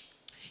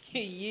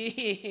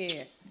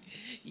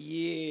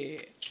 Yeah.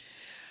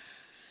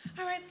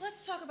 All right,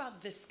 let's talk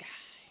about this guy.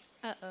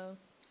 Uh-oh.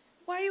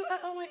 Why are you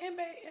uh-oh an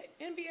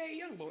NBA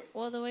young boy?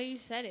 Well, the way you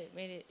said it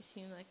made it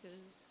seem like it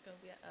was going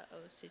to be an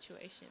uh-oh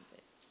situation, but...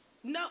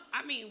 No,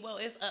 I mean, well,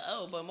 it's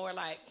uh-oh, but more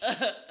like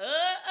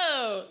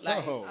uh-oh.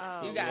 Like,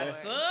 you got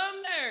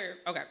some nerve.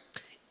 Okay.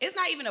 It's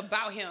not even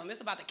about him. It's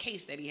about the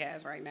case that he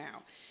has right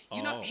now.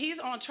 You know, he's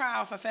on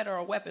trial for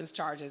federal weapons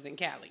charges in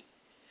Cali.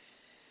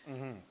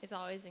 Mm-hmm. It's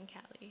always in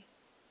Cali.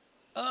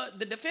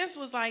 The defense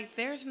was like,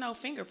 there's no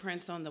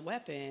fingerprints on the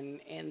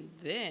weapon. And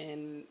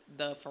then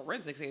the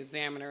forensics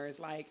examiner is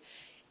like,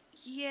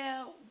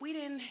 yeah, we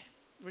didn't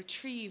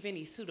retrieve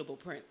any suitable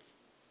prints.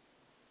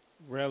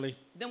 Really?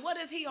 Then what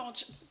is he on?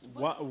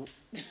 What?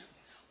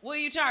 What are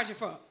you charging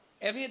from?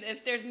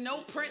 If there's no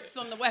prints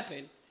on the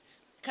weapon,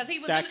 because he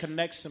was That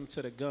connects him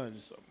to the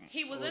guns.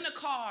 he was in a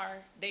car.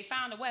 They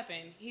found a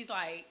weapon. He's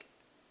like,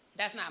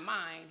 that's not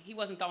mine. He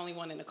wasn't the only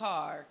one in the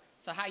car.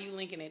 So how you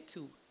linking it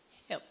to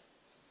him?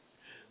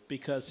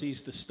 Because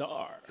he's the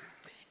star.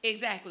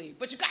 Exactly.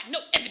 But you got no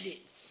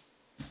evidence.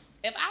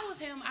 If I was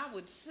him, I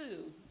would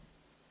sue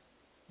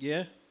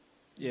Yeah.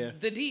 Yeah.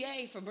 the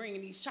DA for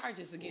bringing these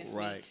charges against me.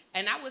 Right.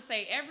 And I would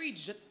say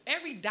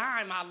every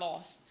dime I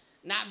lost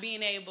not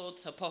being able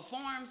to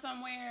perform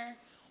somewhere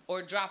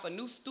or drop a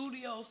new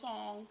studio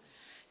song,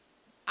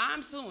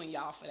 I'm suing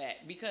y'all for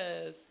that,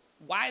 because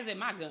why is it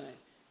my gun?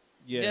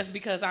 Yeah. Just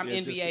because I'm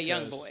NBA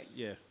Youngboy.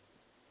 Yeah.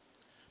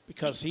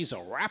 Because he's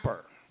a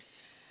rapper.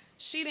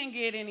 She didn't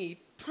get any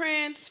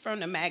prints from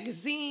the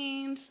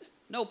magazines,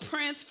 no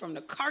prints from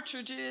the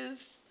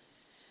cartridges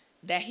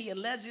that he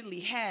allegedly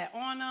had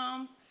on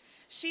them.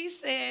 She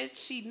said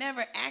she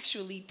never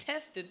actually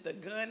tested the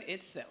gun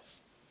itself.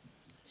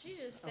 She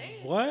just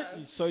saying What?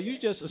 stuff. So you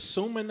just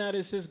assuming that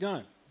it's his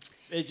gun?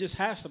 It just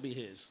has to be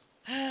his.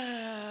 He's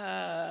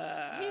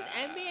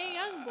NBA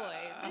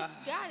Youngboy. This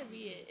gotta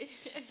be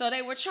it. So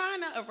they were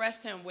trying to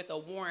arrest him with a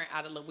warrant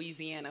out of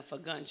Louisiana for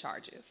gun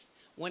charges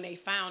when they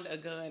found a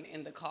gun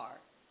in the car.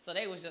 So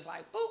they was just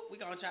like, boop, we're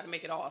going to try to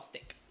make it all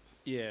stick.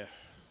 Yeah.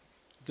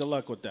 Good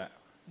luck with that.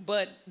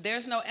 But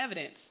there's no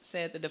evidence,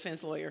 said the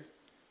defense lawyer.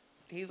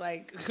 He's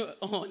like,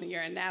 on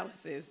your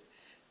analysis,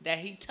 that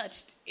he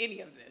touched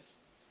any of this.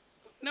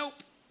 Nope.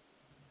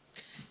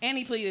 And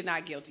he pleaded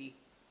not guilty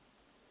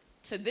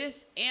to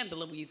this and the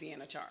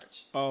Louisiana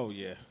charge. Oh,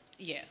 yeah.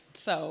 Yeah.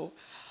 So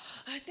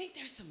I think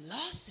there's some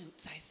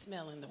lawsuits I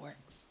smell in the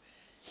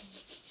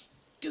works.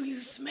 Do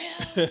you smell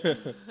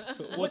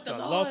What the the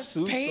law's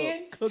lawsuits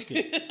paying? are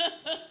cooking.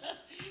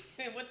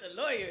 and what the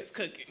lawyer is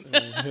cooking?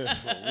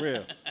 For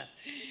real.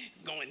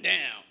 It's going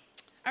down.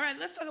 All right,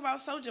 let's talk about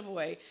Soulja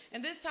Boy.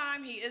 And this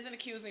time, he isn't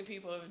accusing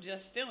people of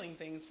just stealing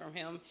things from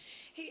him.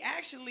 He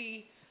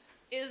actually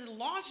is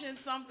launching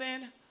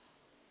something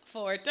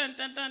for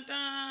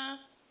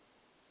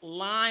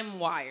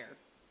LimeWire.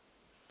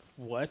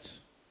 What?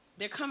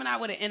 They're coming out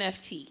with an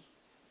NFT.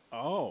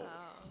 Oh.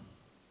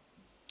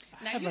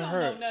 Now, you don't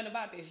know nothing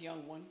about this,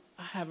 young one.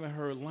 I haven't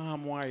heard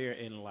LimeWire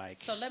in like...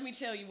 So let me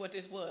tell you what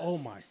this was. Oh,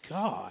 my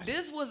God.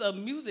 This was a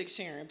music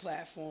sharing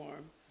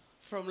platform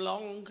from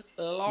long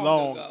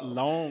ago.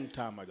 Long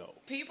time ago.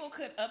 People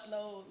could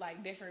upload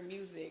like different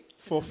music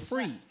For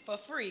free. For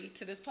free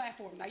to this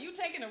platform. Now you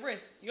taking a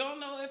risk. You don't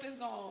know if it's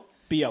gonna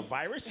Be a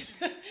virus?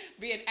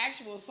 be an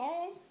actual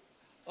song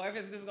or if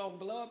it's just gonna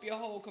blow up your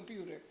whole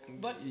computer.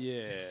 But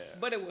Yeah.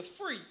 But it was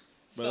free.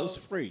 But it was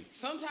free.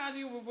 Sometimes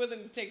you were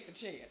willing to take the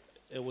chance.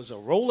 It was a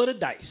roll of the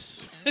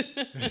dice.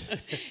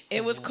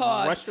 It was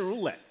called Russian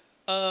roulette.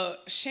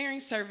 sharing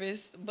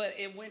service, but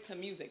it went to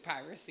music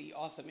piracy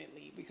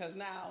ultimately, because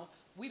now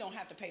we don't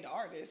have to pay the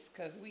artists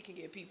because we can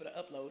get people to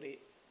upload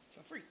it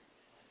for free.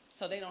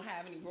 So they don't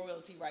have any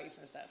royalty rights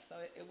and stuff. So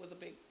it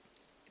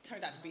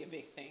turned out to be a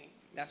big thing.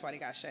 That's why they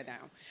got shut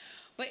down.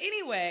 But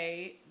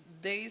anyway,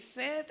 they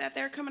said that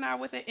they're coming out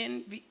with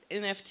an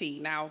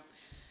NFT. Now,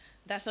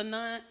 that's a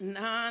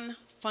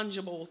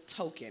non-fungible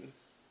token.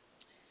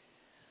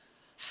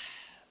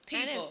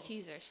 People,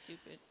 NFTs are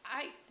stupid.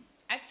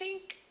 I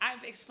think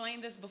I've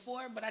explained this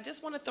before, but I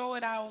just want to throw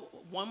it out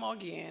one more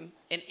again.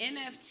 An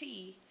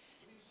NFT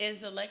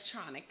is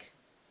electronic.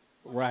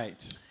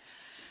 Right.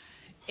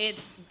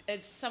 It's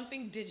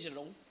something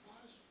digital.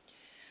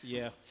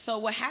 Yeah. So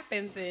what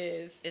happens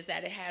is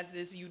that it has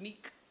this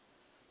unique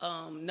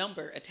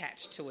number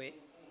attached to it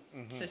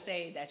to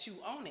say that you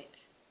own it.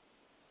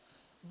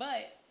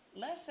 But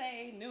let's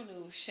say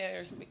Nunu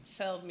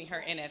sells me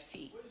her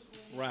NFT.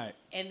 Right.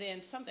 And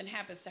then something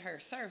happens to her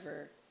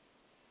server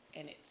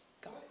and it's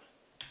gone.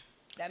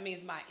 That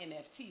means my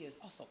NFT is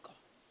also gone.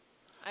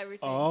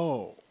 Everything.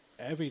 Oh,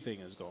 everything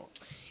is gone.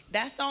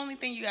 That's the only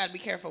thing you got to be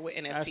careful with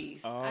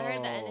NFTs. I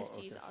heard that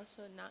NFT is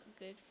also not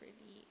good for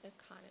the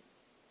economy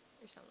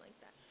or something like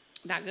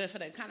that. Not good for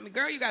the economy.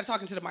 Girl, you got to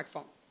talk into the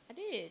microphone. I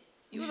did.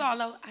 You was all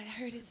low. I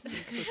heard it's not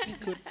good.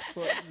 Good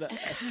for the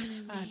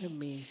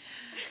economy.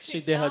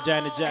 She did her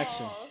Janet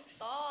Jackson.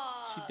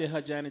 Stop. She did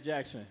her Janet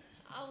Jackson.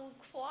 I'm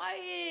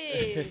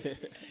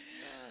quiet.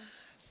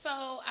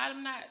 So I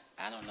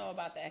don't know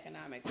about the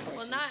economic portion.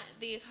 Well, not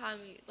the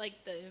economy, like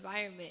the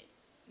environment.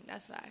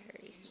 That's what I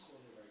heard.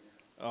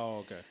 Oh,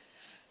 okay.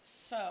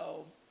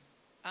 So,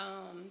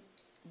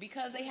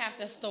 because they have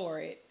to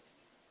store it,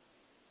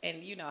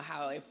 and you know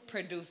how it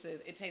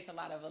takes a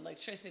lot of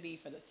electricity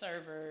for the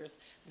servers.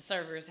 The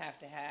servers have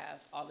to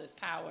have all this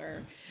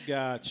power.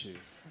 Got you.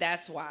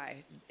 That's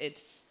why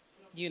it's,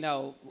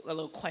 a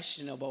little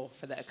questionable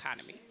for the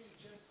economy.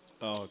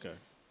 Oh, okay.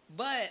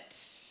 But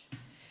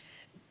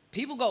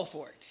people go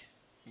for it.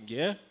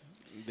 Yeah,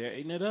 they're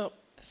eating it up.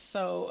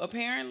 So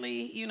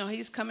apparently,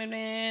 he's coming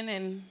in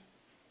and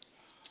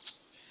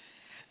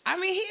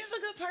he's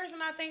a good person,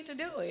 I think, to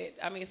do it.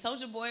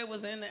 Soulja Boy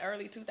was in the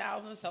early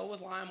 2000s, so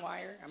was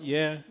LimeWire.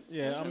 Yeah.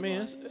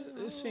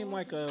 It seemed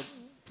like a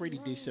pretty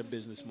decent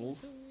business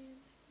move.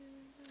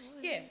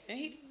 Yeah, and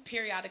he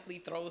periodically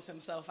throws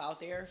himself out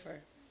there for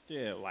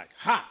Yeah, like,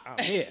 ha,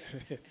 I'm here.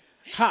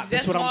 Ha, that's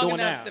just what I'm long doing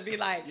enough now. to be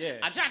like, Yeah.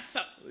 I dropped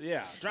something.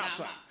 Yeah, drop Now I'm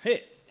something. out.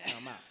 Hit.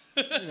 I'm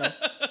out. You know,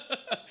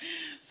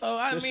 So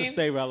I just mean, to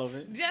stay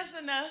relevant. just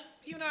enough.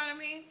 You know what I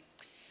mean?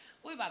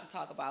 We're about to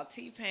talk about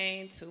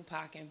T-Pain,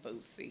 TuPac, and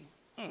Bootsy.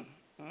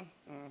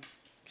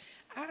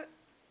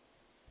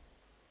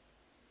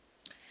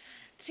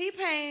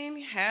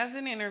 T-Pain has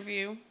an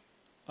interview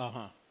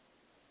Uh-huh.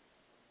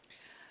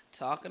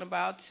 talking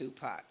about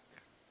Tupac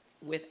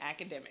with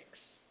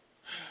academics.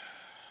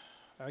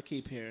 I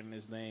keep hearing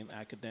his name,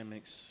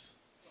 Academics.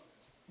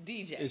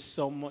 DJ. It's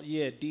so much,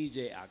 yeah,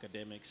 DJ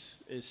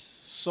Academics. It's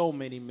so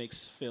many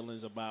mixed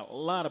feelings about. A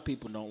lot of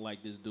people don't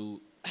like this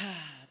dude.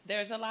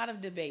 There's a lot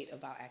of debate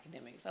about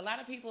academics. A lot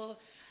of people,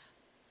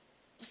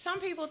 some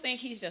people think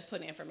he's just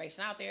putting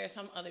information out there.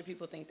 Some other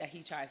people think that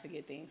he tries to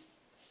get things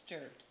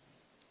stirred.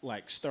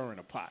 Like stirring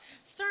a pot.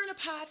 Stirring a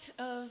pot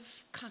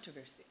of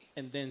controversy.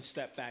 And then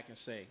step back and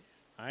say,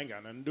 I ain't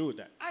got nothing to do with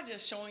that. I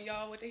just showing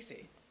y'all what they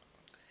said.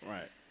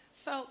 Right.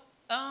 So,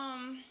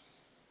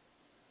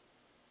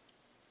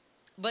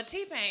 but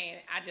T-Pain,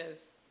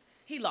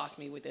 he lost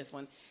me with this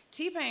one.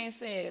 T-Pain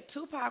said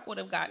Tupac would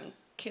have gotten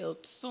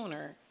killed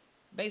sooner,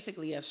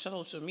 basically, if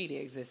social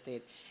media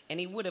existed, and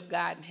he would have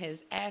gotten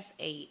his ass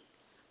ate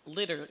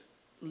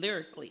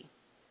lyrically.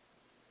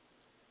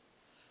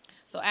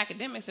 So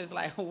academics is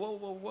like,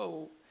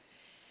 whoa.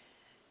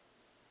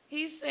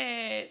 He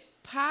said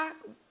Pac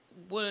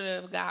would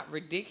have got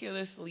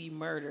ridiculously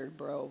murdered,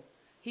 bro.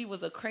 He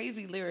was a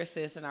crazy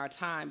lyricist in our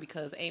time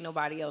because ain't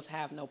nobody else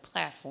have no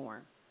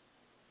platform.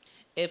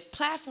 If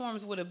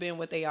platforms would have been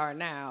what they are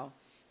now,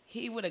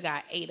 he would have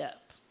got ate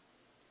up.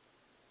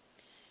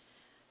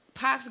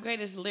 Pac's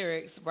greatest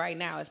lyrics right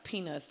now is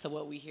peanuts to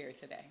what we hear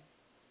today.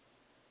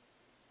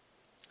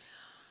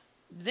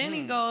 Then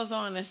he goes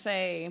on to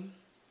say,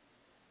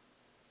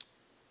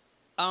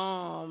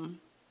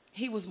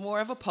 he was more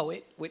of a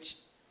poet, which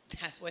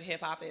that's what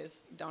hip hop is.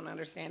 Don't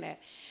understand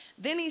that.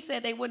 Then he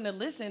said they wouldn't have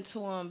listened to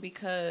him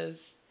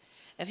because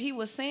if he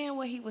was saying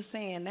what he was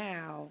saying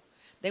now,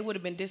 they would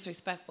have been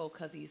disrespectful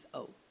because he's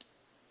old.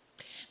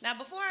 Now,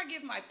 before I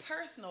give my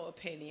personal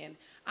opinion,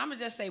 I'm going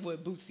to just say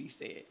what Bootsy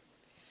said.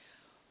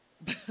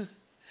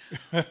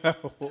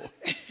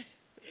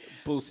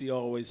 Boosie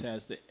always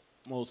has the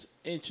most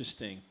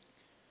interesting.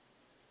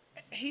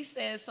 He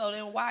says, so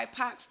then why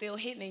Pac still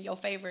hitting in your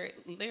favorite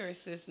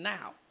lyricist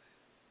now?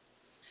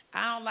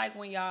 I don't like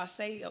when y'all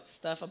say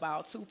stuff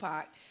about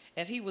Tupac.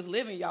 If he was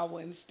living, y'all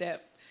wouldn't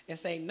step and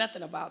say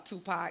nothing about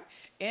Tupac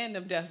and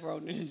them Death Row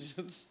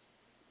Ninjas.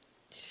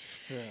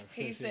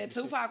 He said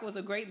Tupac was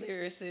a great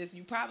lyricist.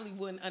 You probably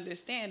wouldn't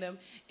understand him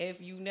if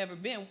you never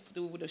been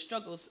through the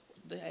struggles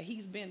that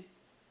he's been,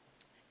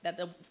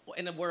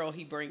 in the world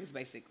he brings,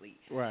 basically.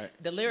 Right.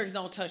 The lyrics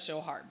don't touch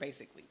your heart,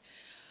 basically.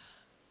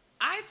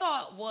 I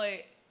thought what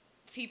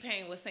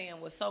T-Pain was saying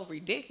was so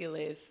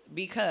ridiculous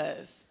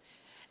because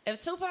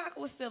if Tupac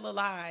was still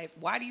alive,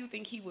 why do you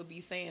think he would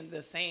be saying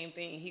the same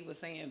thing he was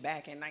saying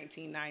back in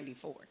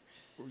 1994?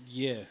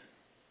 Yeah.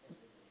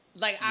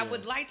 Like, I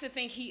would like to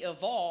think he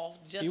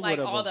evolved just He like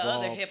would've all the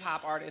other evolved.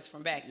 hip-hop artists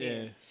from back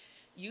then. Yeah.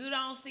 You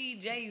don't see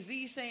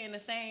Jay-Z saying the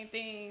same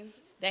things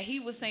that he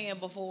was saying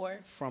before.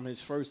 From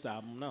his first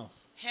album, no.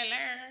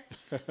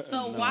 Hello.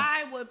 So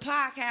why would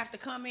Pac have to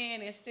come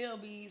in and still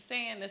be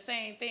saying the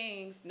same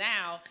things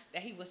now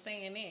that he was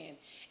saying then?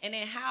 And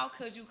then how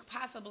could you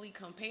possibly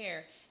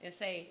compare and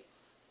say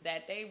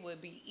that they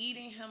would be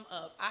eating him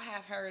up? I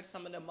have heard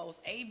some of the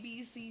most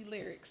ABC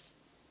lyrics.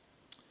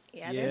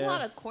 Yeah, there's a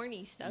lot of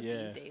corny stuff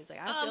these days.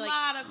 Like I feel like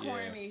lot of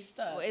corny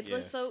stuff. it's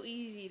just so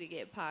easy to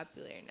get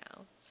popular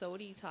now. So what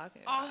are you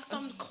talking about?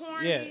 Some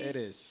corny it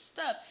is.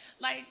 stuff.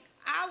 Like,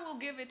 I will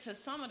give it to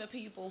some of the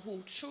people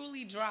who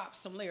truly dropped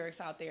some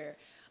lyrics out there.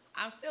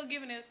 I'm still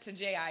giving it to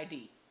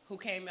J.I.D., who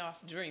came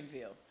off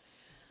Dreamville.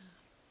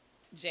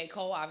 J.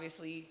 Cole,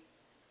 obviously.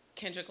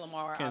 Kendrick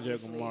Lamar,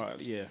 obviously.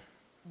 Yeah.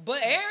 But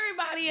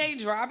everybody ain't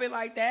dropping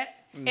like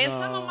that. And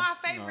some of my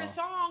favorite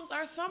songs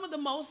are some of the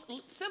most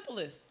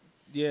simplest.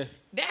 Yeah.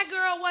 That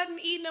girl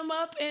wasn't eating them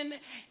up, and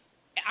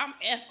I'm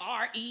Freef.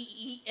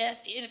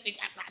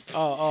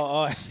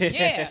 Oh.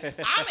 Yeah,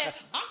 I'm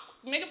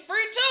nigga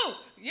free too.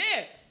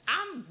 Yeah,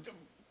 I'm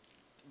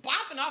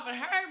bopping off of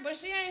her, but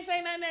she ain't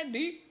saying nothing that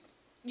deep.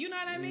 You know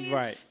what I mean?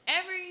 Right.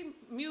 Every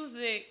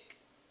music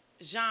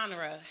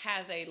genre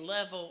has a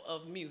level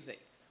of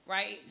music,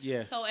 right?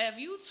 Yeah. So if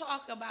you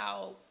talk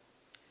about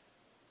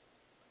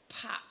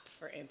pop,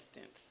 for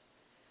instance,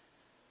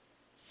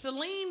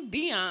 Celine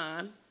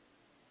Dion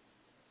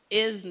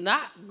is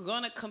not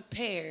gonna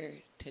compare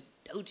to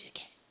Doja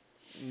Cat.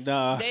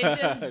 No. They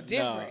just different.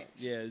 No.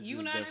 Yeah, it's you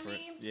just know different. what I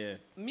mean? Yeah.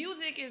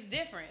 Music is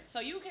different.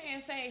 So you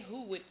can't say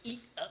who would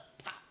eat up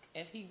Pac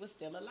if he was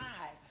still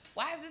alive.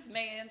 Why is this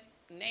man's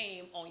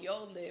name on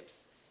your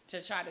lips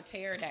to try to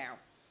tear down?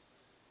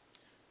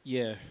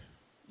 Yeah.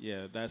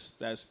 Yeah, that's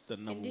the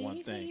number and did one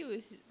he thing. say he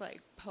was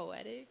like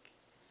poetic?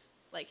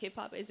 Like hip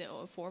hop isn't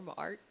a form of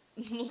art?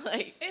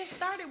 Like, it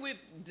started with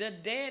the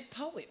Dead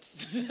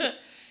Poets.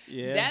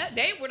 Yeah.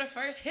 They were the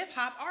first hip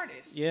hop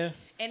artists. Yeah.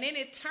 And then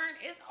it turned.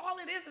 It's all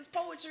it is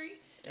poetry.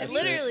 and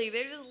literally,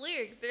 they're just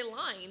lyrics. They're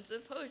lines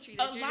of poetry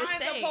that you're just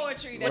saying. Lines of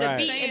poetry with that a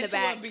beat saying in the to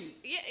back. a beat.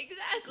 Yeah,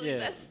 exactly. Yeah.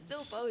 That's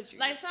still poetry.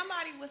 Like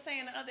somebody was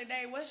saying the other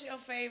day, what's your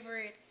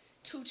favorite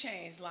 2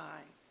 Chainz line?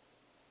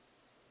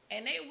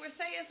 And they were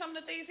saying some of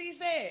the things he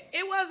said.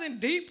 It wasn't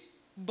deep,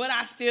 but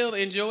I still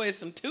enjoyed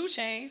some 2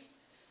 Chainz.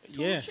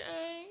 Yeah.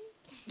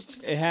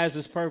 It has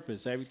its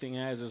purpose. Everything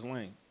has its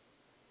lane.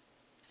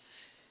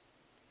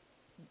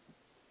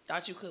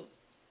 Thought you could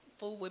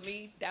fool with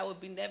me? That would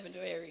be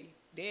legendary.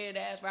 Dead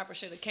ass rapper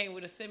should have came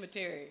with a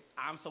cemetery.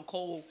 I'm some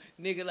cold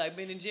nigga like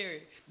Ben and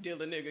Jerry.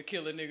 Deal a nigga,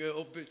 kill a nigga,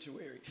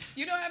 obituary.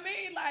 You know what I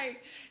mean?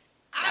 Like,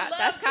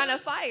 that's kind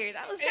of fire.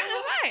 That was kind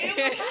of fire.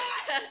 It was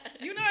hot.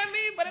 You know what I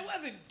mean? But it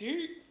wasn't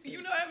deep.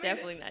 You know what I mean?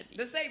 Definitely not deep.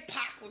 To say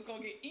Pac was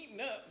gonna get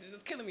eaten up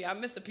just killing me. I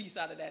missed a piece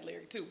out of that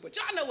lyric too. But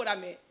y'all know what I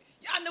meant.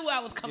 Y'all knew where I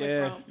was coming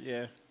from.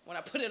 Yeah. When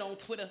I put it on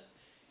Twitter.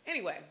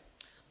 Anyway,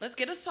 let's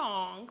get a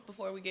song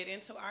before we get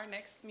into our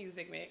next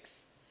music mix.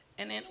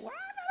 And then, why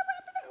I gotta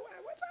wrap it up?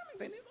 What time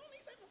is it? It's only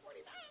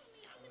 7:45.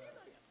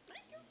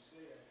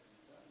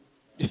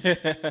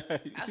 How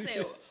many? I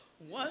said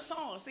one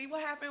song. See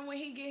what happened when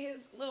he get his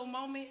little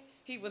moment?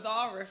 He was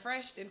all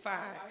refreshed and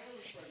fine.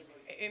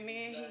 And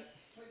then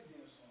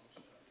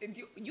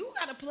you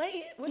gotta play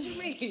it. What you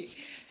mean?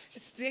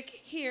 Stick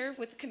here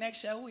with the Connect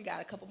Show. We got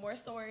a couple more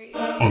stories.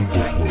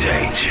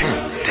 Danger.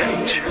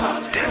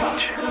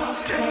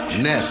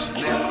 Ness.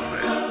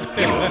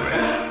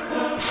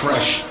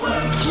 Fresh flow.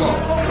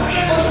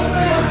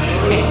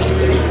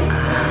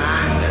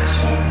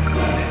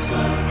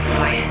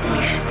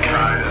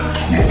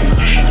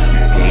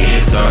 We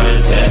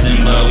started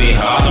testing, but we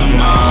hauled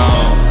them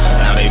all.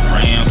 Now they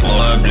praying for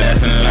a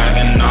blessing like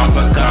an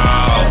altar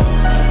call.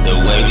 The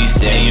way we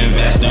stay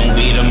investing,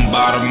 we done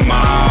bought them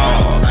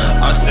all.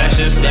 Our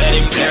section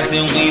steady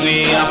flexing, we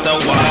be off the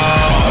wall.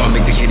 I'ma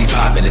make the kitty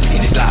pop and the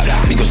titty stop.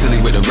 We go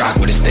silly with a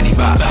rock with a steady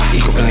bop.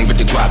 Eco-friendly with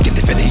the guap, get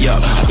the fetty up.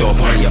 I throw a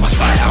party at my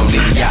spot, I don't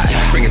leave a yacht.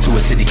 Bring it to a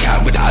city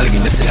cop with the Ollie,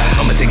 listen.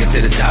 I'ma take it to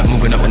the top,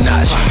 moving up a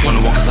notch. Wanna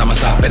walk inside my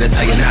sock, better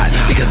tell you not.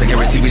 Because I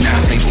guarantee we not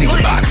the same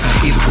sneaker box.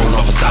 Easy rolling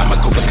off a side, my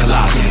copa's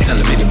colossal.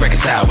 Telling me to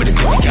reconcile with the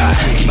thing we got.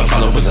 Keep my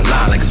followers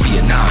alive like it's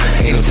Vietnam.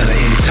 Ain't no telling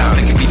anytime,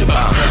 they can be the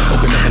bomb.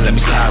 Open up and let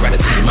me slide right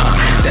into your mind.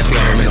 That's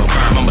governmental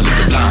crime, I'ma leave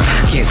it blind.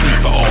 Can't speak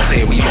for all,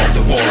 saying we off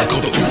the wall. I go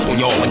the oop on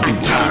y'all in due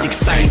time.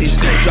 Excited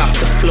to drop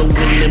the flow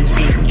when the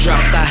beat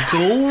drops. I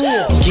go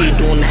off. Get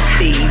on the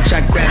stage,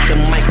 I grab the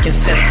mic and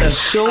set the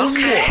show off.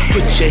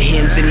 Put your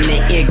hands in the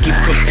air, get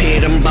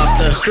prepared, I'm about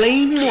to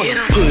flame on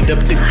 'em. Put up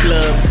the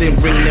gloves and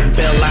ring the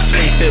bell, I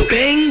straight feel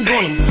bang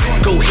on 'em.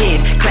 Go ahead,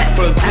 clap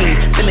for a queen,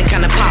 feeling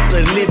kinda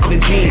popular, living the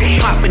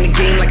dream. Pop in the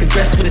game like a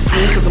dress with a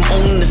scene, cause I'm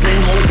owning this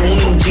name, homegrown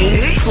in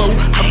jeans. Slow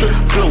up the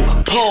flow,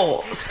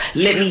 pause,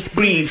 let me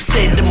breathe,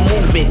 said the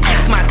movement,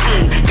 ask my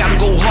team. Gotta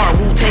go hard,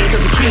 Wu-Tang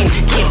cause the cream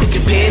can't be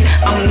compared.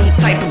 I'm a new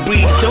type of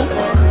breed, dope.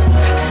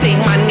 Say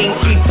my name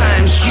 3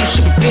 times, you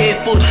should prepare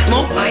for the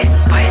smoke. I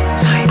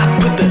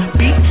put the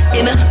beat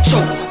in a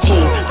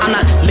chokehold, I'm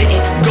not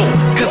letting go,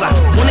 cause I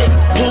want it,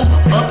 pull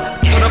up,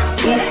 turn up,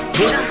 pull,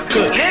 what's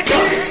good?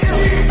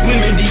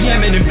 Women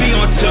DMing and be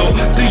on tilt.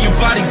 Do your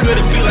body good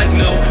and be like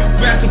no.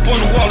 Grass up on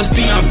the wall is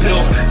beyond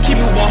built.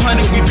 Keep it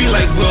 100, we be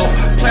like Will.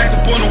 Plaques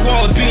up on the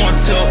wall to be on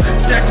tilt.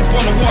 Stacks up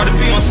on the wall to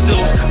be on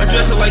stilts. I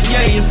dress it like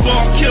yay, it's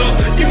all killed.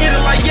 You get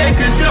it like yay,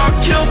 cause y'all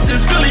killed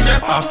this really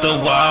just off the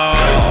wall.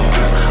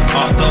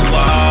 Off the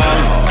wall.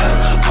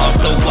 Off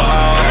the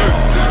wall.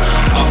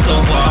 Off the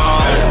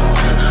wall.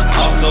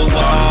 Off the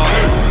wall.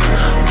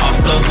 Off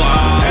the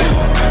wall.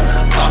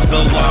 Off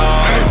the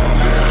wall.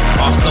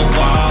 Off the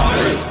wall.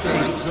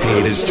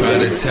 Haters try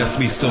to test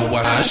me, so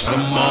I hush them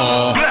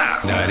all.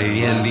 Now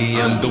they in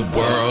the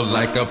underworld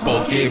like a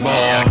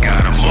Pokeball.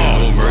 Show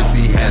no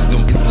mercy, had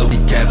them silly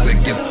cats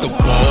against the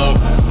wall.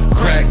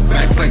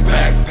 Crackbacks like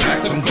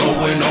backpacks, I'm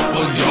going off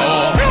of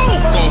y'all.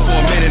 Going for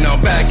a minute, now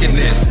back in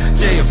this.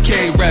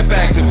 JFK rap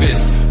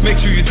activist. Make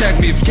sure you tag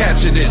me if you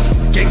capture this.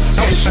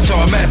 Gangsta shit, I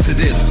y'all master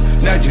this.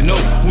 Now you know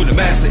who the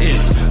master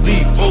is.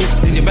 Leave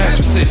both in your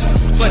mattresses.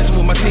 Flexing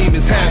with my team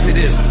is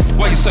hazardous.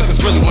 Why you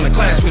suckers really wanna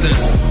clash with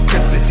us?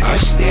 Cause this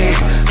hush there,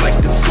 like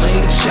a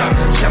slingshot.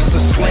 Just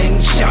a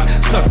slingshot.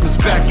 Suckers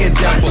backing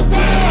down, but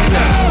we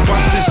not.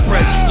 Watch this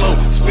fresh flow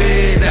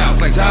spit out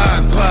like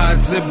Tide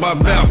Pods in my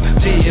mouth.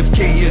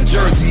 JFK in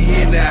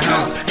Jersey in the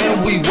house,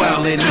 and we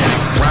wildin'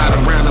 out. Ride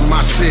around in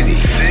my city.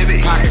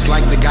 Pockets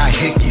like the guy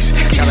Hickeys.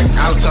 Got a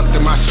out tucked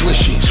in my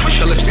swishy.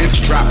 Tell a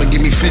bitch drop and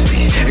give me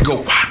 50. And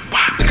go wop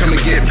wop to come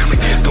and get me.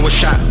 Throw a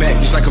shot back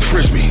just like a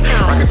frisbee.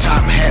 Rock a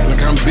top hat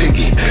like I'm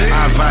Biggie.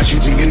 I advise you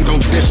to get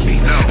don't diss me.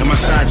 And my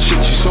side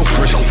chick, she's so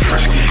frisky.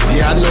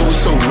 Yeah, I know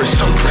it's so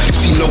risky.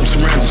 See notes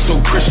around, it's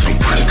so crispy.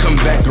 I come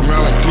back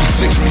around like 3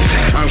 360.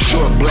 I'm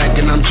short, black,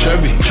 and I'm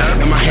chubby.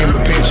 And my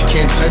hammer pants, you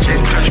can't touch me.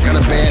 Got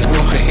a bad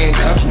boy to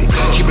handcuff me.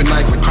 Keep a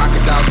knife like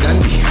Crocodile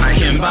Dundee. I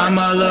can buy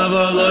my love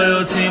or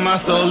loyalty, my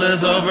soul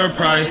is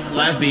overpriced.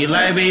 Life be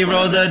like B,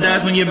 roll the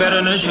dice when you bet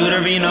on the shooter,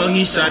 you know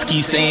he shots.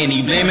 Keep saying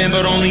he blaming,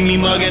 but only me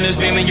mugging and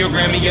spamming your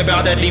Grammy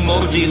about that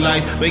emoji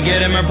life. But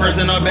get him in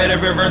person or better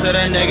reverse of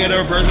that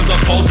negative person's a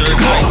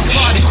poltergeist.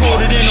 Body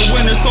coated in a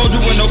winter soldier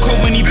with no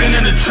coat when he been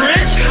in the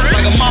trench.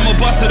 Like a mama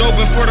busted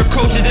open for the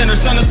coach and then her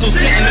son is still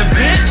sitting the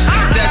bench.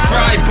 That's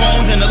dry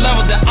bones and the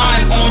level that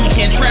I'm on. You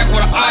can't track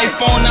with an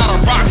iPhone, not a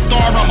rock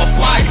star, I'm a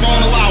fly drone.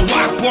 A loud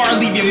rock bar,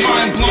 leave your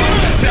mind blown.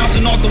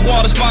 Bouncing off the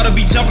wall, the spot to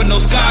be jumping no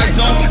sky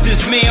zone.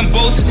 This man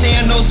boasts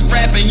Thanos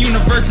rapping,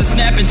 universe is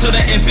snapping to the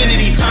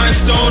infinity time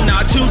stone.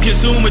 Not to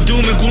consume a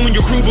doom and gloom,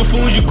 your crew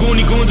buffoons, your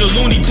goony goons, your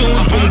looney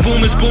tunes. Boom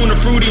boom and spoon, the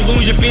fruity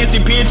loons, your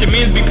fancy pinch, your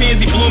mans be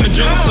pansy, bloom and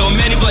June. So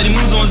many bloody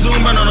moves on Zoom,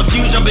 run on a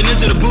few, jumping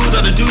into the booze.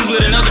 Other dudes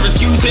with another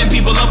excuse, hitting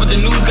people up with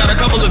the news. Got a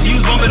couple of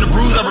views, bumping the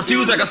bruise. I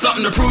refuse, I got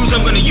something to prove. So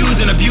I'm gonna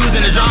use and abuse,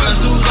 and the drama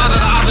ensues. Lots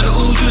of the odds of the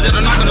ooze, shoes that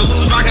are not gonna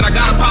lose. Rockin', I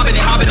got a pop, and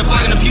they hopping and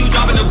flagging the pew,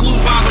 dropping the glue,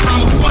 bombs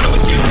around with fun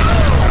with you.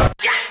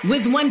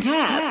 With one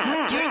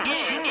tap, you're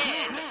in.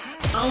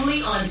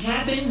 Only on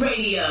Tap In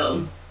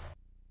Radio.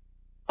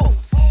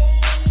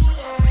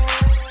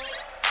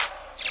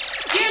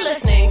 You're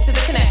listening to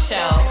The Connect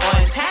Show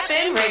on Tap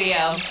In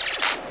Radio.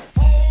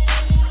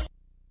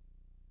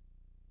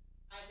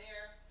 Hi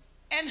there.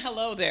 And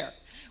hello there.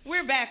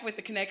 We're back with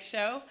The Connect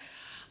Show.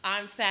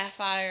 I'm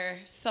Sapphire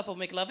Supple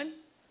McLovin.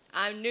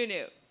 I'm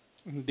Nunu.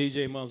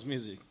 DJ Mom's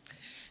Music.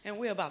 And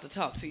we're about to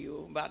talk to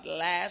you about the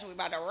last. We're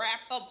about to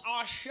wrap up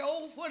our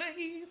show for the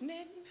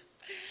evening.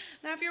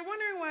 Now, if you're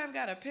wondering why I've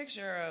got a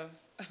picture of,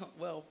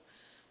 well,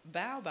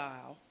 Bow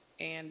Bow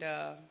and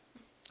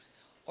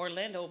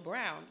Orlando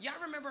Brown. Y'all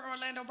remember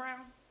Orlando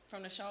Brown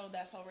from the show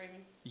That's So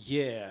Raven?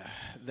 Yeah,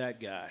 that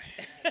guy.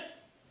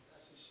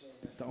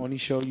 That's the only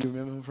show you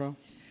remember him from?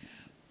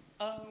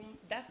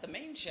 That's the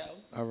main show.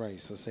 All right,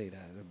 so say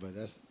that. But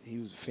he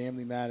was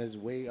Family Matters,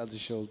 way other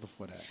shows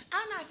before that.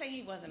 I'm not saying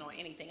he wasn't on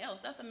anything else.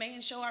 That's the main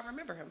show I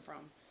remember him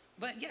from.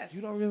 But yes.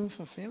 You don't remember him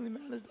from Family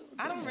Matters, though?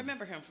 I don't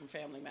remember him from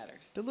Family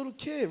Matters. The little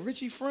kid,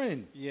 Richie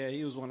Friend. Yeah,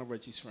 he was one of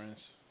Richie's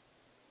friends.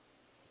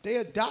 They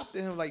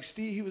adopted him like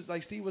Steve. He was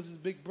like Steve was his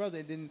big brother,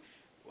 and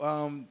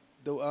then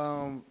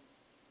the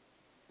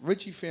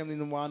Richie family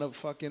then wound up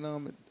fucking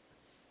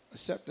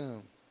accepting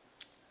him.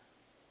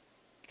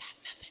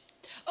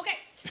 Okay,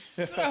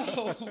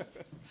 so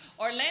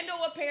Orlando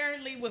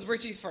apparently was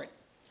Richie's friend.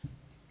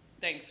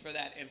 Thanks for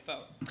that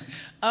info.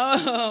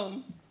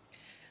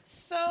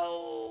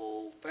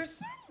 So for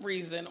some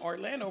reason,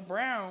 Orlando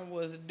Brown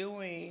was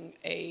doing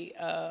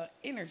a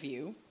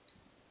interview,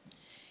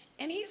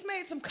 and he's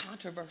made some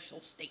controversial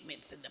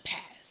statements in the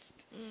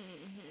past.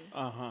 Mm-hmm.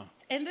 Uh-huh.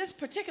 In this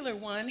particular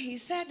one, he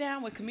sat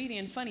down with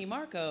comedian Funny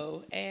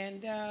Marco,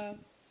 and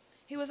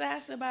he was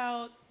asked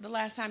about the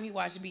last time he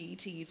watched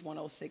BET's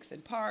 106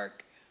 in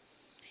Park.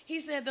 He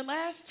said the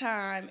last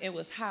time it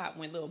was hot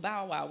when Lil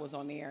Bow Wow was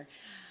on there.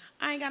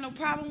 I ain't got no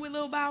problem with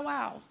Lil Bow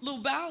Wow. Lil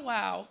Bow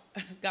Wow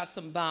got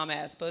some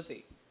bomb-ass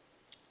pussy.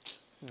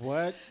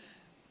 What?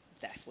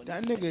 That's what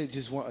that nigga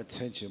just want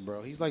attention,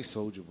 bro. He's like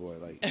Soulja Boy.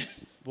 Like,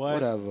 what?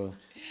 Whatever.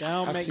 That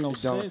don't make no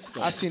sense,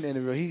 though. I seen the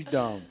interview. He's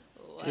dumb.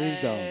 He's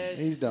dumb.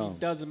 He's dumb. It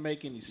doesn't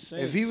make any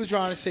sense. If he was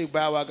trying to say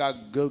Bow Wow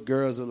got good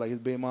girls or like his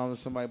baby mom or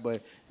somebody,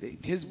 but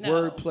his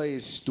wordplay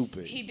is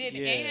stupid. He did,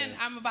 and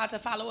I'm about to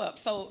follow up.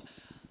 So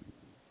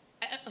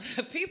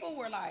people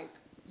were like,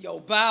 yo,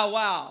 Bow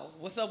Wow,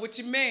 what's up with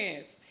your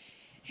mans?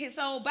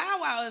 So Bow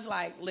Wow is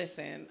like,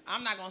 listen,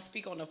 I'm not going to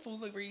speak on the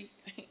foolery.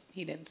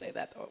 He didn't say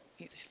that, though.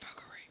 He said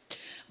fuckery.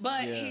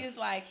 But he's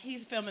like,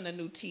 he's filming a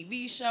new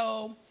TV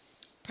show,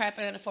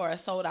 prepping for a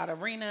sold-out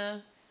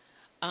arena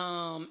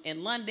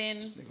in London.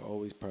 This nigga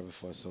always prepping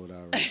for a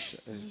sold-out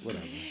arena.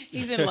 Whatever.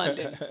 He's in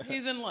London.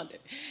 He's in London.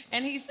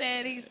 And he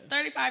said he's a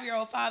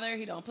 35-year-old father.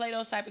 He don't play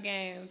those type of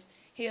games.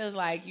 He was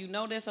like, you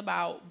know this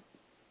about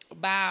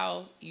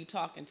Bow you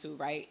talking to,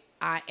 right?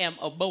 I am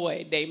a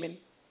boy, Damon.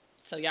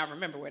 So y'all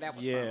remember where that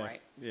was from,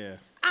 right? Yeah.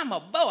 I'm a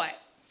boy.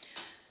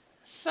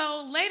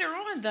 So later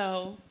on,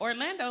 though,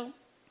 Orlando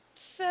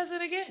says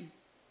it again.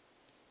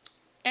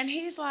 And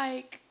he's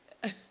like,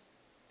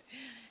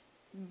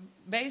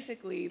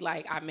 basically,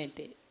 like, I meant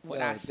it, what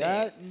I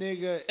said.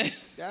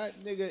 That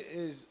nigga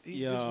is,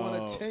 he just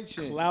want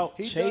attention. Clout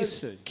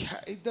chasing.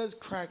 He does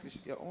crack.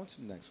 Yo, on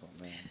to the next one,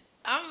 man.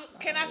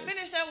 Can I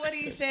finish up what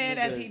he said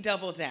as he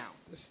doubled down?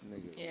 This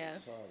nigga. Yeah.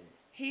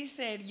 He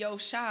said, yo,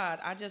 Shad,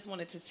 I just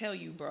wanted to tell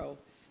you, bro,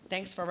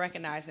 thanks for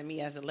recognizing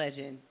me as a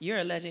legend. You're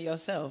a legend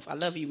yourself. I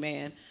love you,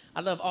 man. I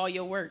love all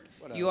your work.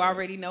 Whatever. You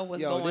already know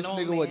what's going on, this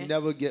nigga would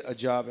never get a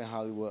job in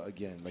Hollywood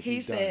again. Like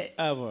he said,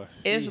 done. Ever.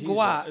 It's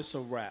guap. It's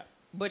a rap.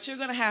 But you're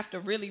going to have to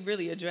really,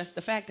 really address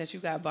the fact that you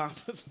got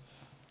bombers.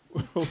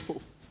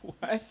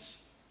 What?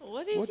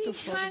 What is he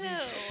trying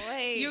to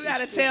wait? You got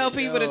to tell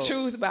people the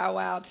truth, Bow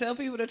Wow. Tell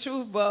people the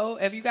truth, Bo.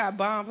 If you got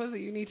bomb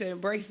pussy, you need to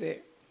embrace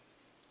it.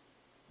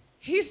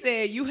 He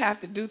said you have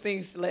to do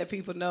things to let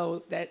people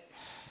know that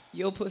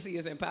Your pussy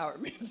is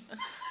empowerment.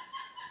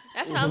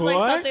 That sounds What?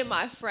 like something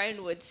my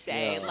friend would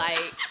say, Yeah.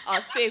 like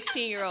a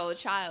 15-year-old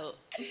child.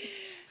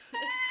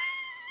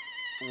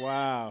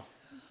 Wow.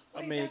 I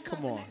Wait, mean, that's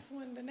come not on. The next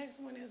one. The next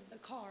one is the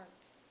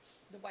cards.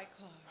 The white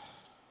card.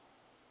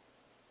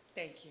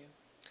 Thank you.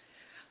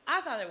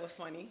 I thought it was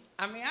funny.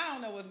 I mean, I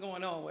don't know what's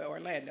going on with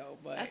Orlando,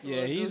 but That's a Yeah,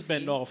 little he's goofy.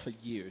 been off for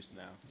years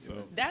now. So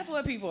that's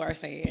what people are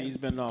saying. he's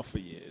been off for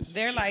years.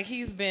 They're like,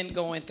 he's been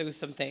going through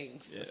some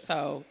things. Yeah.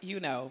 So,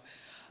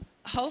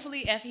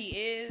 hopefully if he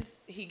is,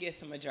 he gets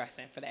some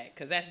addressing for that,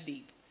 because that's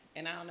deep.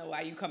 And I don't know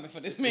why you coming for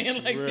this man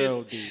It's like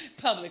real this deep.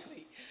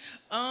 publicly.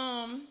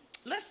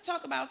 Let's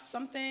talk about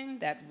something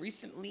that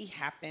recently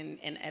happened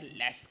in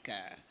Alaska.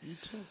 You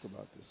talked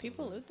about this.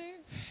 People already. live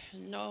there?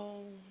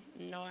 No,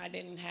 I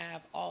didn't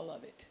have all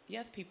of it.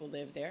 Yes, people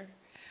live there.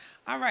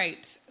 All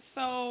right.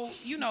 So,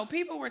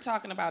 people were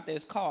talking about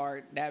this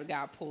card that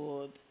got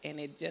pulled, and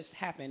it just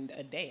happened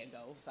a day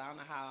ago. So I don't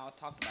know how I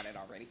talked about it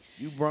already.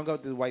 You brung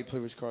up the white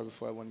privilege card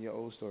before at one of your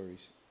old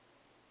stories.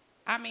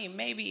 I mean,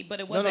 maybe, but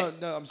it No, wasn't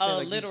no, I'm saying a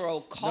like literal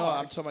No, card.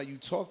 I'm talking about you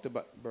talked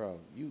about, bro.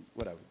 You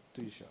whatever.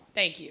 Do your show.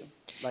 Thank you.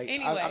 Like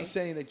Anyway. I'm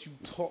saying that you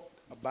talked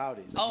about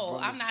it. Like, you Oh,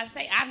 brung I'm this- not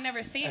saying. I've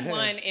never seen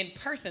one in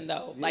person,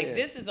 though. Like, Yeah.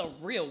 this is a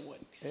real one.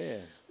 Yeah.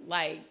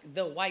 Like,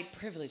 the white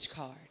privilege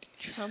card.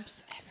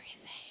 Trumps everything.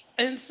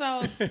 And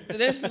so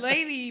this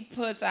lady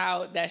puts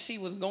out that she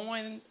was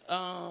going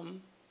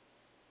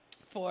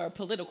for a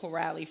political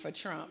rally for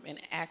Trump in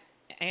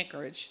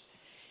Anchorage,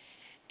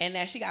 and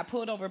that she got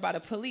pulled over by the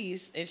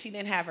police, and she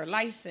didn't have her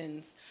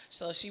license,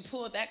 so she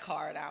pulled that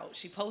card out.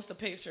 She posted a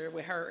picture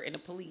with her and the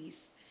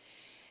police,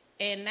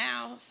 and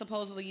now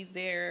supposedly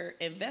they're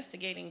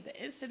investigating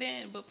the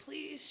incident. But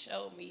please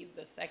show me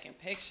the second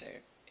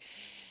picture.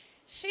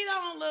 She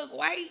don't look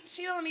white.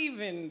 She don't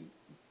even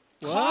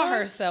call What?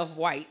 herself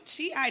white.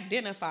 She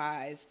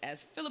identifies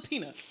as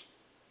Filipina.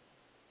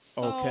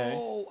 So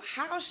Okay.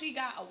 how she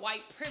got a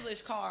white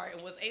privilege card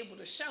and was able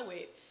to show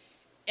it,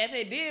 if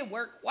it did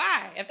work,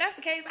 why? If that's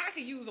the case, I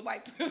could use a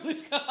white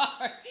privilege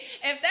card.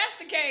 If that's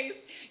the case,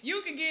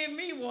 you can give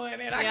me one,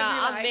 and I Yeah, can be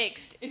I'm like,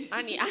 mixed.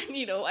 I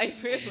need a white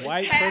privilege.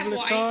 White half privilege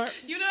white. card?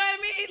 You know what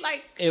I mean?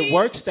 Like, It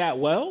works that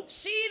well?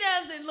 She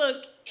doesn't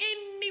look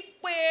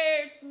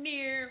anywhere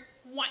near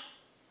white.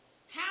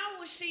 How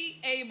was she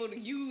able to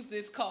use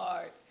this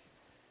card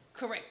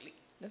correctly?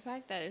 The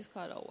fact that it's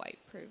called a white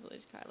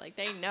privilege card, like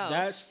they know.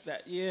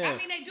 Yeah. I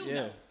mean, they do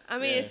know. I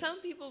mean, Yeah. some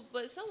people,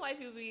 but some white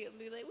people be like,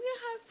 we don't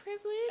have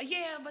privilege.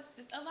 Yeah, but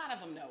a lot of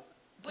them know.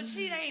 But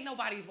she ain't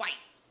nobody's white.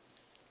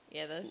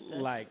 Yeah, that's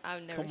Like,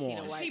 I've never come seen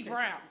a on. white She person.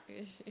 brown.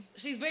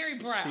 She's very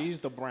brown. She's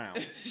the brown.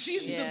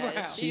 She's the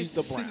brown. She's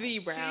the brown. The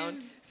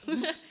brown.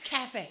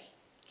 Cafe.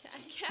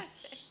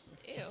 Cafe.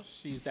 Ew.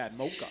 She's that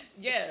mocha.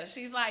 Yeah,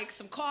 she's like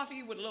some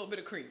coffee with a little bit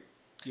of cream.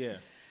 Yeah.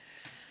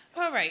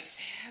 All right.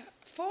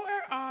 For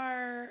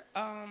our,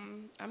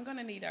 I'm going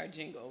to need our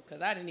jingle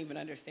because I didn't even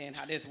understand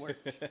how this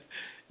worked.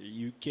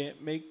 You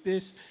can't make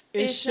this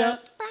Ish ish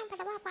up.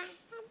 up.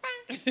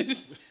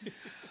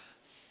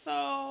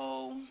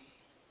 So,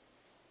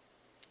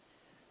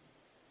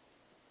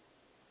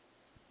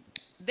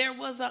 there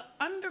was a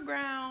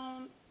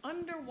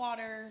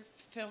underwater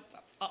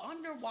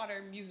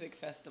music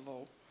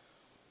festival.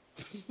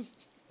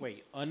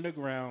 Wait,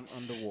 underground,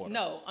 underwater.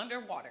 No,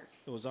 underwater.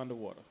 It was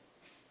underwater.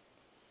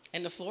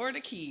 In the Florida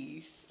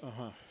Keys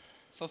Uh-huh.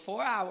 for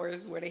 4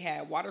 hours, where they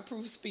had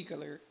waterproof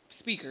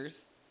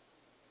speakers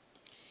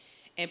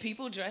and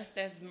people dressed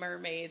as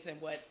mermaids and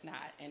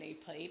whatnot, and they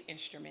played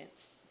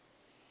instruments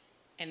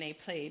and they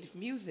played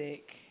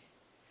music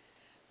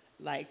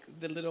like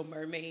The Little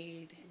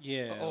Mermaid.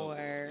 Yeah.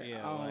 Or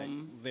like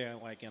they're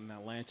like in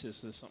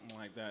Atlantis or something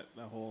like that.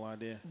 The whole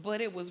idea.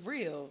 but it was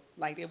real.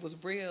 Like, it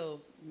was real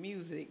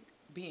music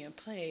being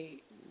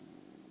played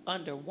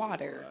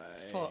underwater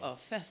for a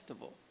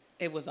festival.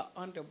 It was an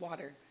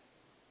underwater.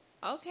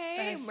 Okay,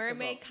 Festival.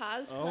 mermaid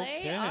cosplay.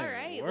 Okay, All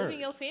right, word.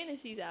 living your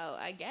fantasies out,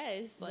 I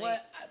guess. Like,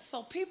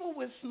 So people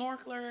with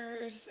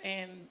snorkelers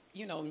and,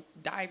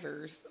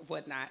 divers,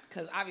 whatnot,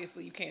 because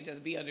obviously you can't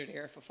just be under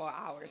there for 4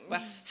 hours.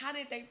 But how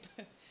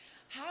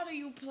do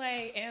you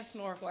play and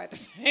snorkel at the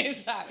same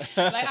time?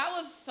 Like,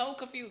 I was so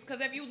confused. Because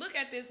if you look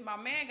at this, my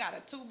man got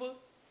a tuba.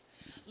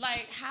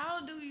 Like, how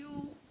do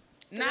you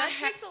that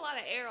takes a lot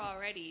of air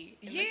already.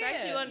 And the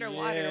fact you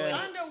underwater Yeah. with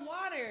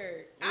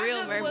underwater. real I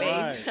just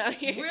mermaids out was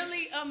here.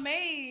 really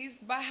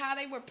amazed by how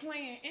they were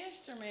playing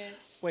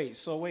instruments. Wait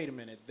a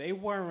minute. They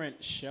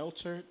weren't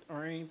sheltered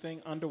or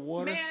anything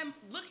underwater? Man,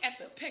 look at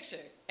the picture.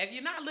 If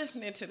you're not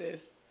listening to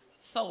this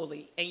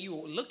solely and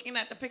you're looking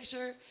at the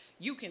picture,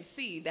 you can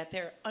see that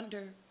they're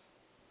underwater.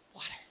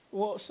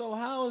 Well, so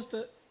how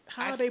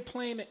are they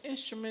playing the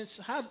instruments?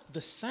 How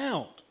the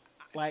sound?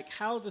 Like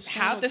how the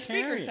sound How the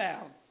speaker carrying?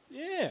 sound.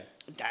 Yeah.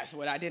 That's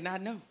what I did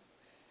not know.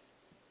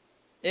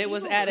 It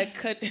was at a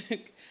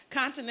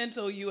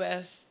continental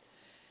U.S.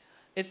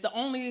 It's the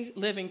only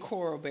living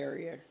coral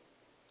barrier.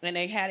 And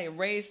they had it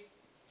raised,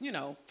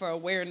 for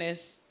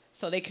awareness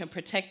so they can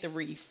protect the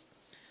reef.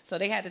 So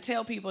they had to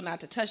tell people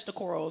not to touch the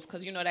corals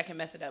because you know that can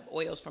mess it up.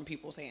 Oils from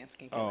people's hands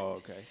can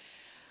kill it.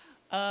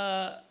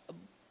 Okay.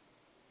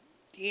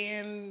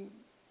 And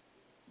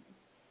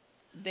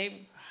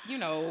they, you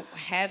know,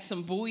 had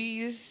some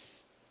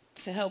buoys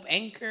to help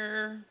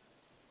anchor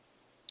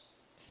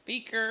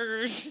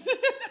speakers.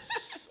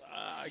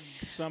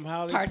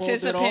 Somehow they pulled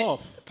it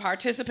off.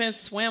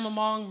 Participants swam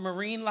among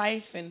marine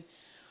life and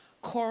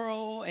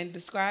coral and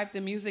described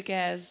the music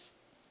as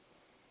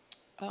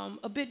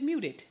a bit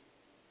muted.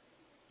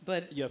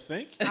 But you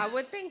think? I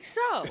would think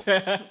so.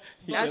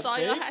 That's all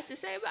y'all had to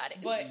say about it.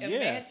 But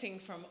emitting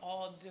from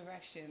all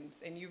directions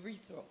and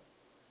urethral.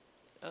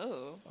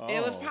 Oh.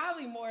 It was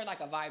probably more like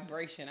a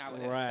vibration, I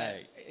would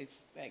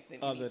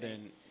expect. Other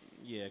than,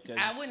 because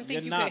I wouldn't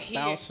think you're you not could hear.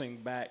 bouncing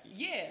back,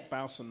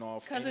 bouncing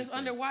off. Because it's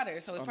underwater,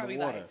 so it's probably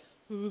like.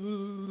 That's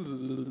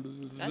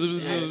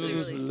actually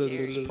really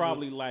scary. It's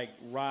probably like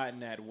riding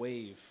that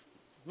wave.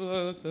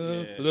 Yeah.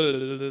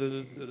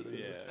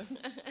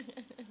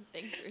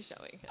 Thanks for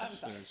showing us. I'm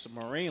sorry. It's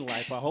marine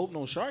life. I hope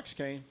no sharks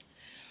came.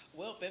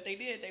 Well, if they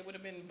did, they would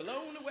have been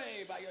blown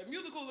away by your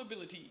musical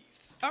abilities.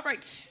 All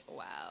right.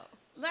 Wow.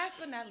 Last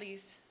but not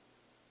least,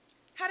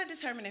 how to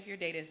determine if your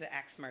date is the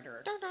axe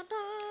murderer. Dun, dun, dun.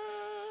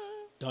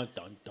 Dun,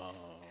 dun, dun.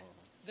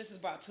 This is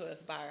brought to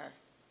us by our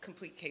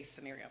complete case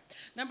scenario.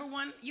 Number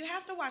one, you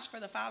have to watch for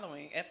the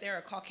following. If they're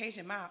a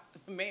Caucasian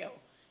male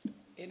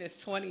in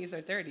his 20s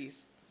or 30s.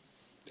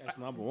 That's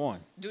number one.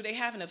 Do they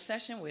have an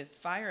obsession with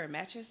fire and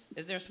matches?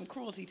 Is there some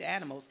cruelty to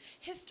animals?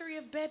 History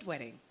of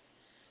bedwetting?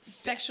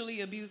 Sexually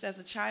abused as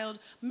a child?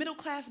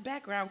 Middle-class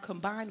background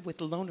combined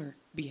with loner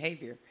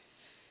behavior?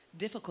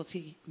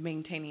 Difficulty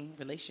maintaining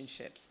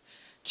relationships?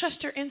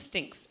 Trust your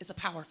instincts is a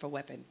powerful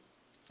weapon.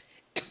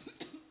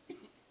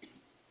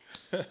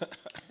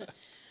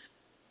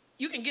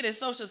 You can get his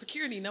social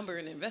security number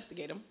and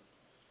investigate him.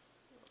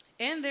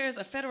 And there's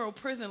a federal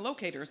prison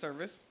locator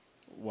service.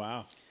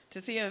 Wow.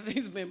 To see if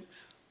he's been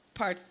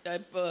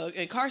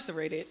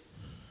incarcerated.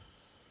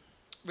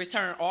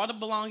 Return all the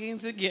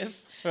belongings and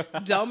gifts.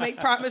 Don't make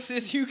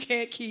promises you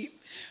can't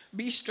keep.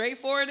 Be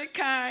straightforward and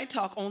kind.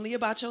 Talk only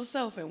about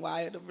yourself and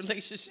why the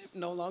relationship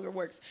no longer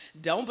works.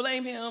 Don't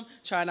blame him.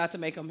 Try not to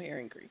make him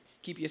angry.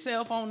 Keep your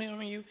cell phone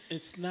on you.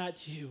 It's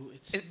not you.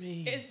 It's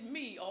me. It's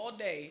me all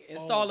day.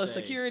 Install a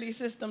security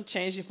system.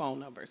 Change your phone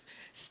numbers.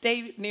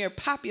 Stay near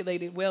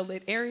populated,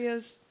 well-lit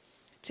areas.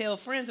 Tell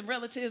friends and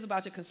relatives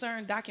about your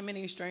concern.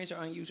 Documenting strange or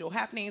unusual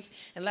happenings.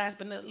 And last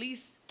but not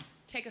least,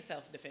 take a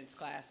self-defense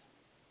class.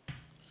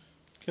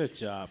 Good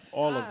job.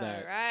 All of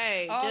that. All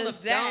right. All just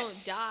of that.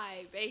 Don't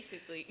die,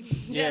 basically.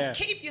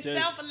 Just keep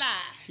yourself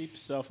alive. Keep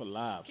yourself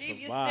alive.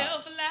 Keep Survive.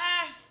 yourself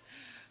alive.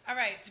 All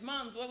right,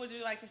 Mums, what would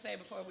you like to say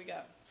before we go?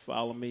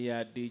 Follow me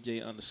at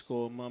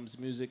DJ_Mums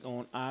Music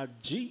on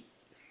IG.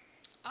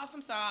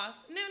 Awesome sauce.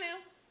 No.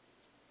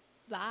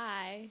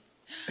 Bye.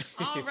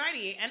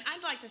 Alrighty, and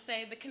I'd like to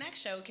say the Connect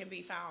Show can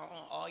be found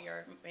on all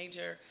your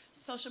major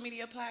social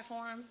media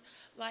platforms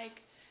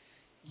like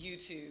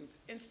YouTube,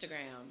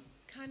 Instagram,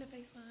 kind of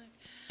Facebook.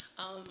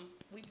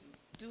 We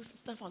do some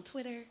stuff on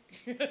Twitter.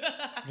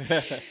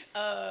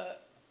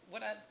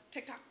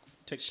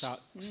 TikTok,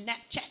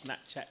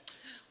 Snapchat.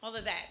 All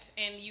of that.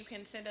 And you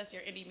can send us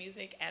your indie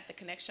music at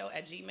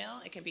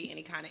theconnectshow@gmail.com. It can be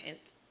any kind of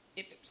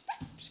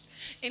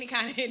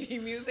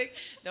indie music.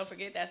 Don't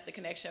forget, that's The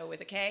Connect Show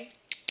with a K.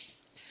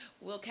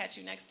 We'll catch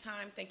you next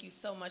time. Thank you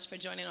so much for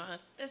joining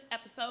us this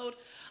episode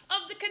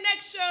of The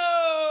Connect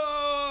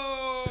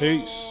Show.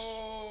 Peace.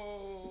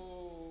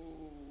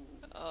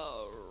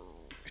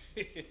 Oh.